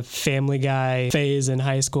that had a Family Guy phase in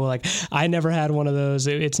high school. Like, I never had one of those.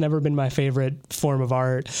 It's never been my favorite form of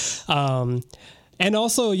art. And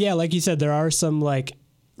also, yeah, like you said, there are some like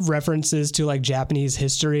references to like Japanese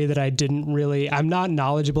history that I'm not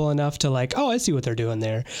knowledgeable enough to like, oh, I see what they're doing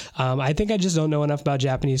there. I think I just don't know enough about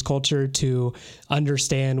Japanese culture to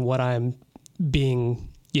understand what I'm being,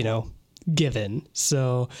 given.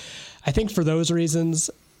 So I think for those reasons,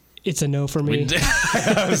 it's a no for me.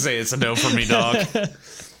 I would say it's a no for me, dog.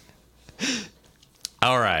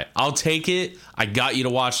 All right, I'll take it. I got you to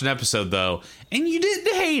watch an episode though, and you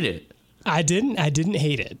didn't hate it. I didn't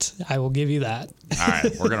hate it. I will give you that. All right,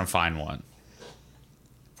 we're going to find one.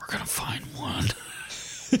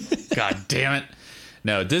 God damn it.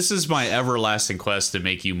 No, this is my everlasting quest to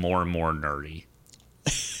make you more and more nerdy.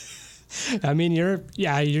 I mean, you're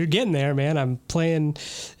getting there, man. I'm playing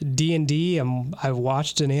D&D. I've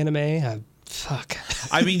watched an anime. fuck.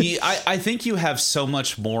 I mean, I think you have so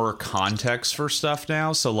much more context for stuff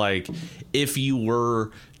now. So, like, if you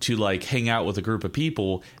were to like hang out with a group of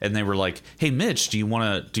people and they were like, "Hey, Mitch, do you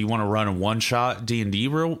want to run a one shot D&D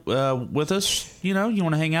with us? You know, you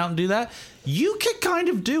want to hang out and do that?" You could kind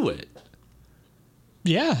of do it.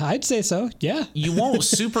 Yeah, I'd say so. Yeah. You won't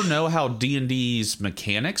super know how D&D's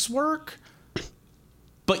mechanics work,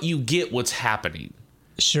 but you get what's happening.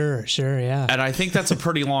 Sure, yeah. And I think that's a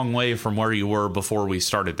pretty long way from where you were before we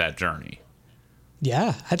started that journey.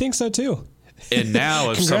 Yeah, I think so too. And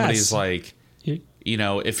now if Congrats. somebody's like, you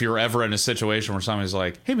know, if you're ever in a situation where somebody's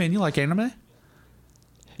like, "Hey man, you like anime?"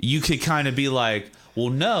 You could kind of be like, "Well,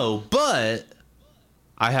 no, but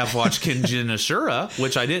I have watched Kenjin Ashura,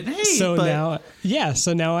 which I didn't hate." So but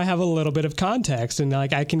now I have a little bit of context and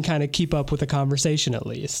like I can kind of keep up with the conversation at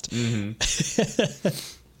least. Mm-hmm.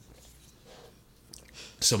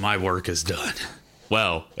 So my work is done.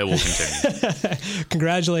 Well, it will continue.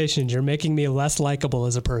 Congratulations, you're making me less likable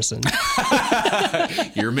as a person.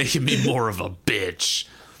 You're making me more of a bitch.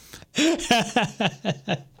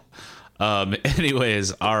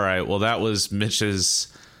 Anyways, all right. Well, that was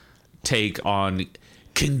Mitch's take on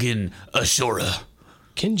Kenjin Ashura.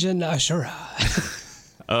 Kenjin Ashura.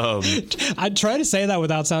 I'd try to say that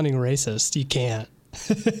without sounding racist. You can't.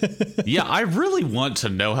 Yeah, I really want to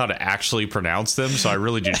know how to actually pronounce them, so I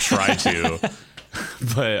really do try to.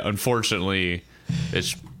 But unfortunately,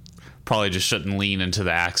 it's probably just shouldn't lean into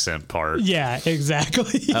the accent part. Yeah,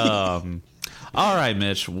 exactly. All right,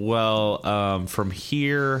 Mitch. Well, from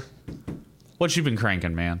here, what you been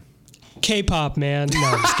cranking, man? K-pop, man. No,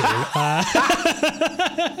 I'm just kidding.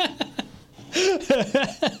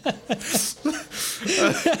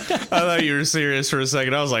 I thought you were serious for a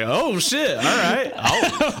second. I was like, "Oh shit! All right."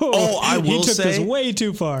 I will you took say, this way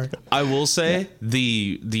too far. I will say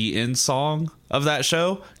the end song of that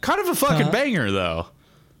show, kind of a fucking banger though.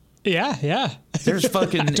 Yeah. There's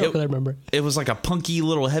fucking. I don't really remember. It was like a punky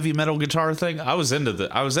little heavy metal guitar thing. I was into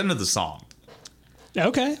the song.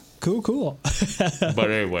 Okay, cool.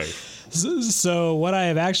 But anyway, so what I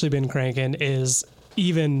have actually been cranking is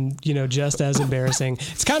even, just as embarrassing.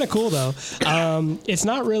 It's kind of cool though. It's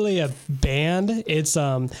not really a band. It's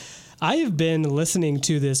I have been listening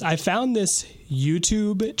to this. I found this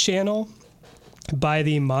YouTube channel by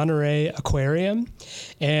the Monterey Aquarium,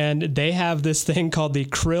 and they have this thing called the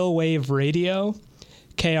Krill Wave Radio.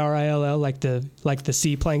 KRILL, like the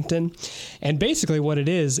sea plankton. And basically what it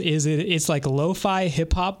is it's like lo-fi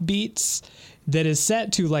hip hop beats that is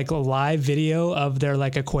set to like a live video of their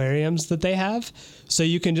like aquariums that they have. So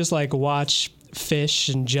you can just like watch fish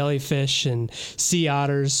and jellyfish and sea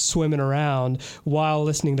otters swimming around while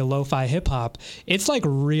listening to lo-fi hip hop. It's like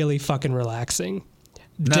really fucking relaxing.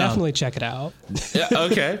 No. Definitely check it out. Yeah,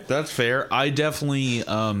 okay, that's fair. I definitely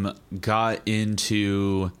got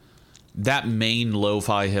into that main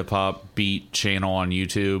lo-fi hip-hop beat channel on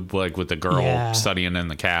YouTube, like with the girl studying in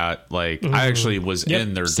the cat. Like, I actually was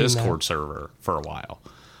in their Discord server for a while.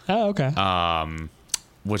 Oh, okay.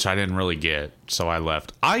 Which I didn't really get, so I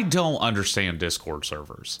left. I don't understand Discord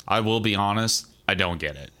servers. I will be honest, I don't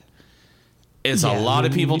get it. It's a lot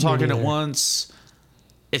of people talking at once.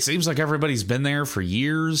 It seems like everybody's been there for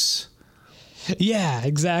years. Yeah,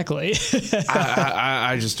 exactly.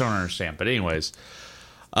 I just don't understand. But anyways...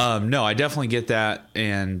 no, I definitely get that.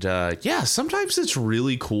 And sometimes it's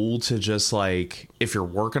really cool to just like, if you're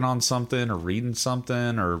working on something or reading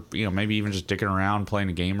something or, maybe even just dicking around playing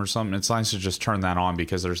a game or something, it's nice to just turn that on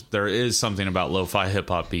because there is something about lo-fi hip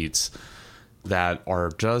hop beats that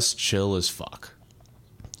are just chill as fuck.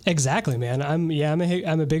 Exactly, man. I'm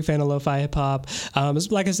a big fan of lo-fi hip hop.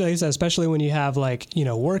 Like I said, especially when you have like,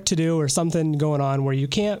 work to do or something going on where you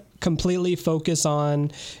can't completely focus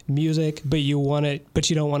on music, but you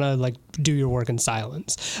don't want to like do your work in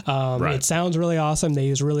silence. Right. It sounds really awesome. They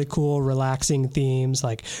use really cool, relaxing themes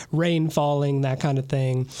like rain falling, that kind of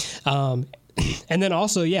thing. And then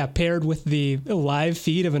also, paired with the live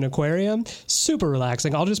feed of an aquarium, super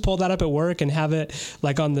relaxing. I'll just pull that up at work and have it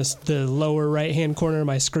like on the lower right-hand corner of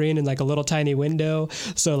my screen in like a little tiny window.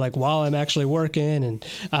 So like while I'm actually working, and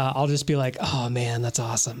I'll just be like, oh man, that's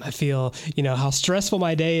awesome. I feel, how stressful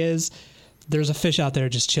my day is. There's a fish out there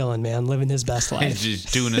just chilling, man, living his best life. He's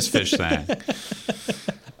just doing his fish thing.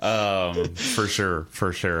 For sure.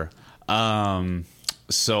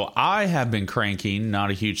 So I have been cranking,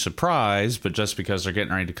 not a huge surprise, but just because they're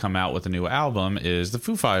getting ready to come out with a new album, is the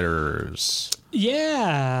Foo Fighters.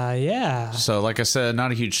 Yeah. So like I said,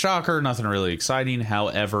 not a huge shocker, nothing really exciting.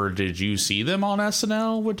 However, did you see them on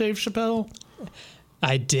SNL with Dave Chappelle?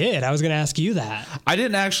 I did. I was going to ask you that. I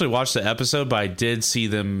didn't actually watch the episode, but I did see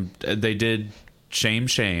them. They did Shame.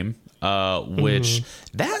 which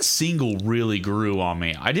that single really grew on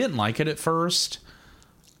me. I didn't like it at first,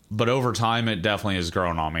 but over time it definitely has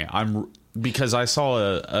grown on me. Because I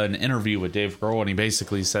saw an interview with Dave Grohl, and he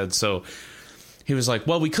basically said, so he was like,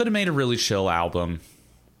 well, we could have made a really chill album,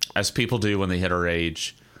 as people do when they hit our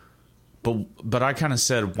age. But I kind of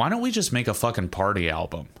said, why don't we just make a fucking party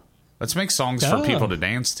album? Let's make songs for people to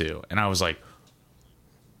dance to. And I was like,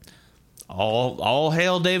 all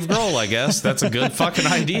hail Dave Grohl, I guess. That's a good fucking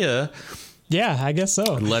idea. Yeah, I guess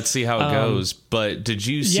so. Let's see how it goes. But did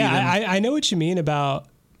you see them? I know what you mean about...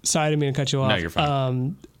 Sorry, I didn't mean to cut you off. No, you're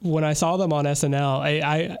fine. When I saw them on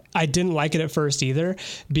SNL, I didn't like it at first either,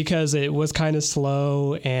 because it was kind of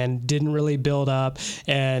slow and didn't really build up.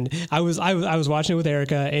 And I was watching it with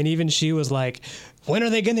Erica, and even she was like, when are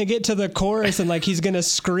they going to get to the chorus? And like, he's going to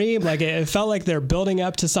scream. Like, it felt like they're building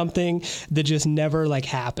up to something that just never like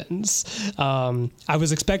happens. I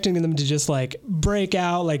was expecting them to just like break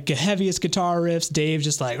out like heaviest guitar riffs, Dave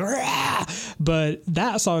just like, rah! But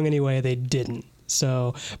that song anyway, they didn't.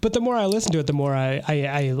 So, but the more I listen to it, the more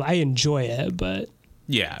I enjoy it. But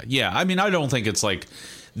yeah. I mean, I don't think it's like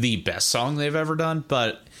the best song they've ever done,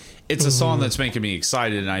 but it's a song that's making me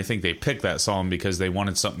excited. And I think they picked that song because they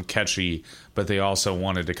wanted something catchy, but they also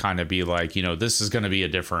wanted to kind of be like, you know, this is going to be a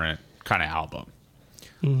different kind of album.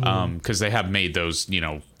 Because they have made those, you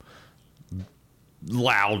know,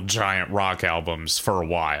 loud giant rock albums for a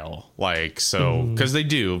while, like, so because they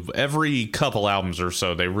do every couple albums or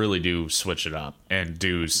so, they really do switch it up and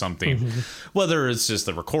do something, whether it's just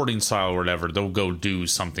the recording style or whatever, they'll go do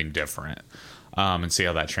something different, and see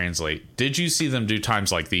how that translates. Did you see them do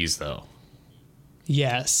Times Like These though?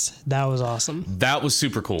 Yes, that was awesome. That was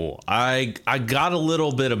super cool. I got a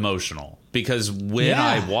little bit emotional because when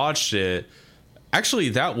I watched it, actually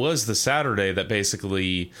that was the Saturday that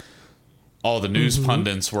basically all the news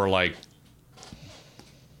pundits were like,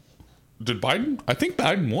 did Biden? I think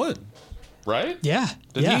Biden won, right? Yeah.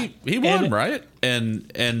 He won, right?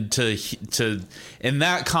 And to in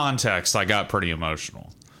that context, I got pretty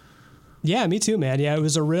emotional. Yeah, me too, man. Yeah, it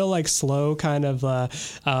was a real like slow kind of,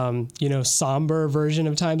 somber version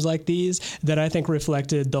of Times Like These that I think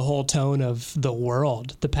reflected the whole tone of the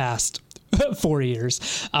world the past 4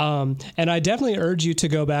 years. And I definitely urge you to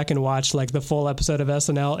go back and watch like the full episode of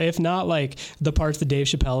SNL, if not like the parts that Dave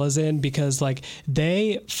Chappelle is in, because like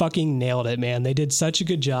they fucking nailed it, man. They did such a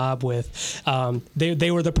good job with,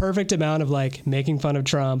 they were the perfect amount of like making fun of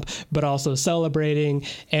Trump, but also celebrating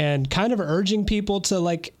and kind of urging people to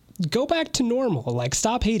like go back to normal, like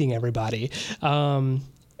stop hating everybody.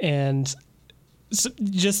 And so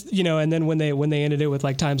just, you know, and then when they ended it with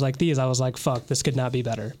like Times Like These, I was like, fuck, this could not be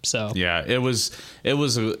better. So yeah, it was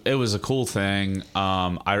a cool thing.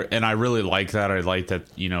 I really like that. I like that,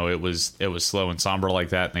 you know, it was slow and somber like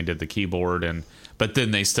that, and they did the keyboard, but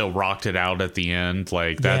then they still rocked it out at the end.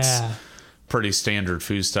 Like that's pretty standard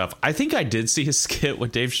food stuff. I think I did see a skit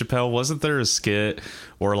with Dave Chappelle. Wasn't there a skit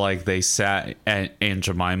where like they sat Aunt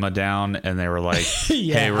Jemima down and they were like,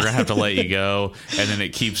 hey, we're gonna have to let you go, and then it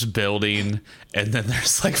keeps building, and then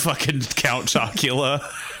there's like fucking Count Chocula.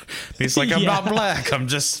 He's like, I'm not black, I'm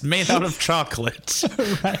just made out of chocolate.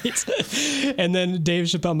 Right. And then Dave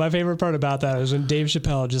Chappelle, my favorite part about that is when Dave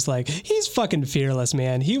Chappelle just like, he's fucking fearless,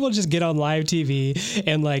 man. He will just get on live TV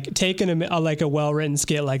and like take a well-written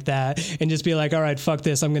skit like that and just be like, all right, fuck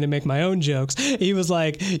this, I'm going to make my own jokes. He was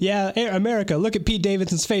like, yeah, America, look at Pete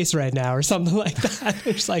Davidson's face right now, or something like that.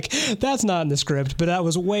 It's like, that's not in the script, but that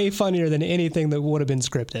was way funnier than anything that would have been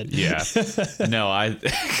scripted. Yeah. No,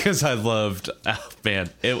 because I loved, oh man,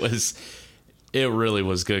 it really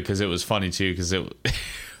was good because it was funny too, because it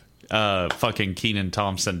fucking Kenan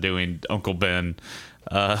Thompson doing Uncle Ben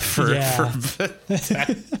for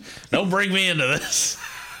don't bring me into this.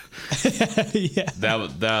 Yeah,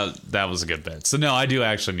 that was a good bit. So no, I do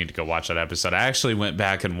actually need to go watch that episode. I actually went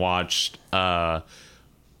back and watched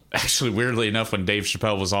actually weirdly enough when Dave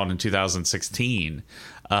Chappelle was on in 2016,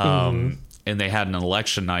 and they had an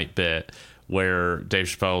election night bit where Dave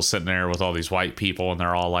Chappelle's sitting there with all these white people, and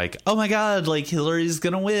they're all like, oh my God, like Hillary's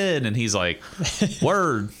gonna win, and he's like,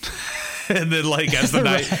 word. And then like as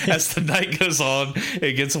the night goes on,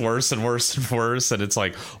 it gets worse and worse and worse, and it's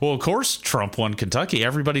like, well, of course Trump won Kentucky,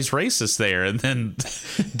 everybody's racist there. And then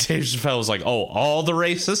Dave Chappelle was like, oh, all the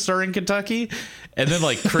racists are in Kentucky. And then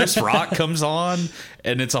like Chris Rock comes on,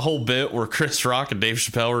 and it's a whole bit where Chris Rock and Dave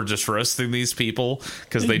Chappelle are just roasting these people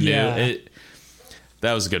because they knew it.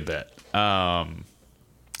 That was a good bit.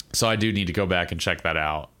 So I do need to go back and check that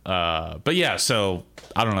out. But yeah, so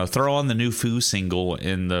I don't know, throw on the new Foo single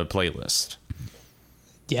in the playlist.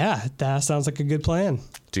 Yeah, that sounds like a good plan.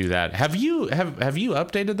 Do that. Have you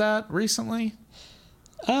updated that recently?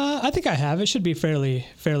 I think I have. It should be fairly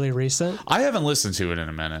recent. I haven't listened to it in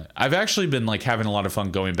a minute. I've actually been like having a lot of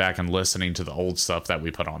fun going back and listening to the old stuff that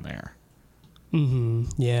we put on there. Mm-hmm.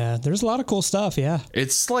 Yeah, there's a lot of cool stuff. Yeah,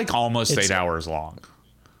 it's like almost 8 hours long.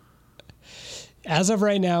 As of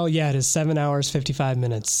right now, yeah, it is 7 hours 55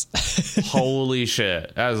 minutes. Holy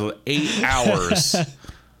shit! That was 8 hours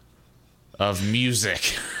of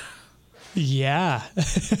music. Yeah.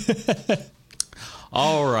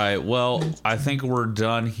 All right. Well, I think we're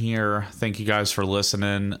done here. Thank you guys for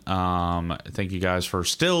listening. Thank you guys for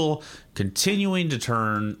still continuing to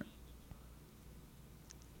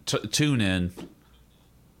tune in. I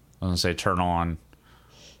was going to say turn on.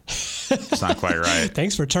 It's not quite right.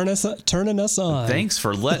 Thanks for turning us on. Thanks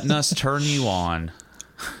for letting us turn you on.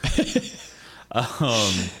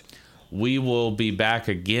 We will be back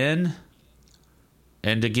again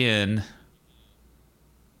and again.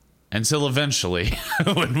 Until eventually,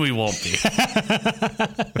 when we won't be.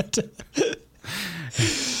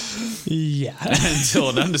 Yeah. Until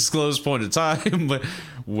an undisclosed point of time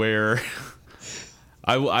where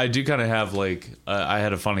I do kind of have like, I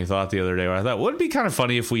had a funny thought the other day where I thought, wouldn't it be kind of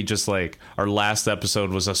funny if we just like, our last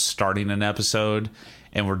episode was us starting an episode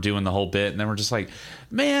and we're doing the whole bit and then we're just like,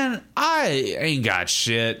 man, I ain't got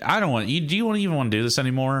shit. I don't want you. Do you even want to do this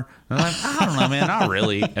anymore? And I'm like, I don't know, man, not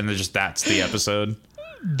really. And then just that's the episode.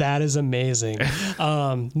 That is amazing.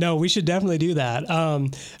 No, we should definitely do that.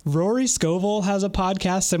 Rory Scovel has a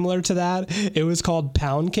podcast similar to that. It was called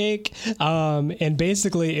Pound Cake. And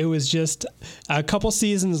basically it was just a couple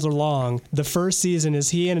seasons long. The first season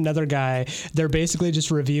is he and another guy. They're basically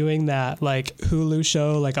just reviewing that like Hulu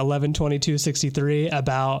show, like 11/22/63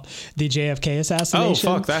 about the JFK assassination.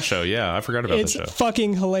 Oh, fuck that show. Yeah. I forgot about that show. It's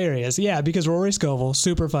fucking hilarious. Yeah. Because Rory Scovel,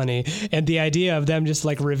 super funny. And the idea of them just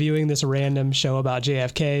like reviewing this random show about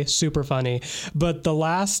JFK, super funny. But the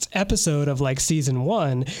last episode of like season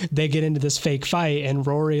 1, they get into this fake fight and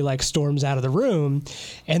Rory like storms out of the room,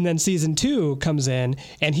 and then season 2 comes in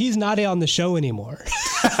and he's not on the show anymore.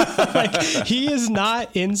 Like he is not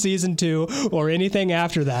in season 2 or anything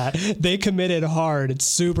after that. They committed hard. It's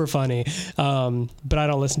super funny. But I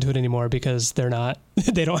don't listen to it anymore because they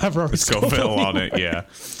don't have Rory Scovel on it. Yeah.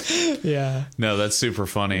 Yeah. No, that's super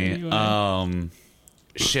funny. Anyway.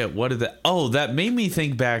 Shit, what did that made me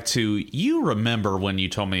think back to, you remember when you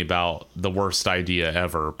told me about the Worst Idea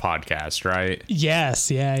Ever podcast, right?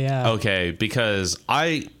 Yes, yeah. Okay, because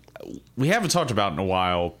we haven't talked about it in a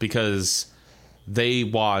while because they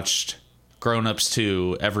watched Grown Ups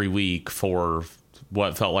 2 every week for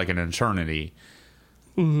what felt like an eternity.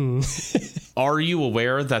 Mm-hmm. Are you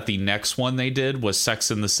aware that the next one they did was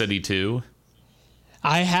Sex and the City 2?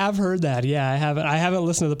 I have heard that. Yeah, I haven't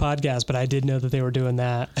listened to the podcast, but I did know that they were doing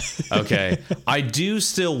that. Okay. I do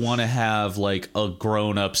still want to have like a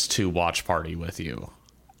Grown Ups 2 watch party with you.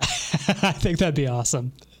 I think that'd be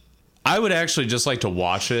awesome. I would actually just like to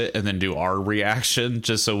watch it and then do our reaction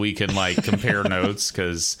just so we can like compare notes,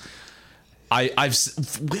 because I've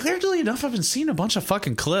weirdly enough, I've been seeing a bunch of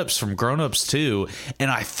fucking clips from Grown Ups 2, and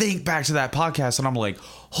I think back to that podcast and I'm like,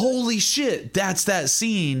 holy shit, that's that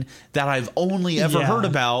scene that I've only ever heard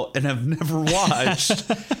about and have never watched.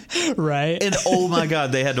 Right. And oh my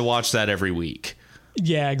God, they had to watch that every week.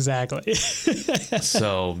 Yeah, exactly.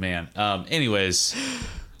 So, man. Anyways,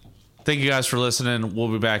 thank you guys for listening.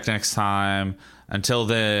 We'll be back next time. Until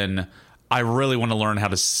then, I really want to learn how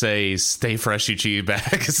to say stay fresh Ichi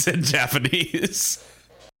bags in Japanese.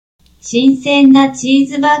 新鮮なチー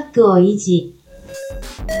ズバッグを維持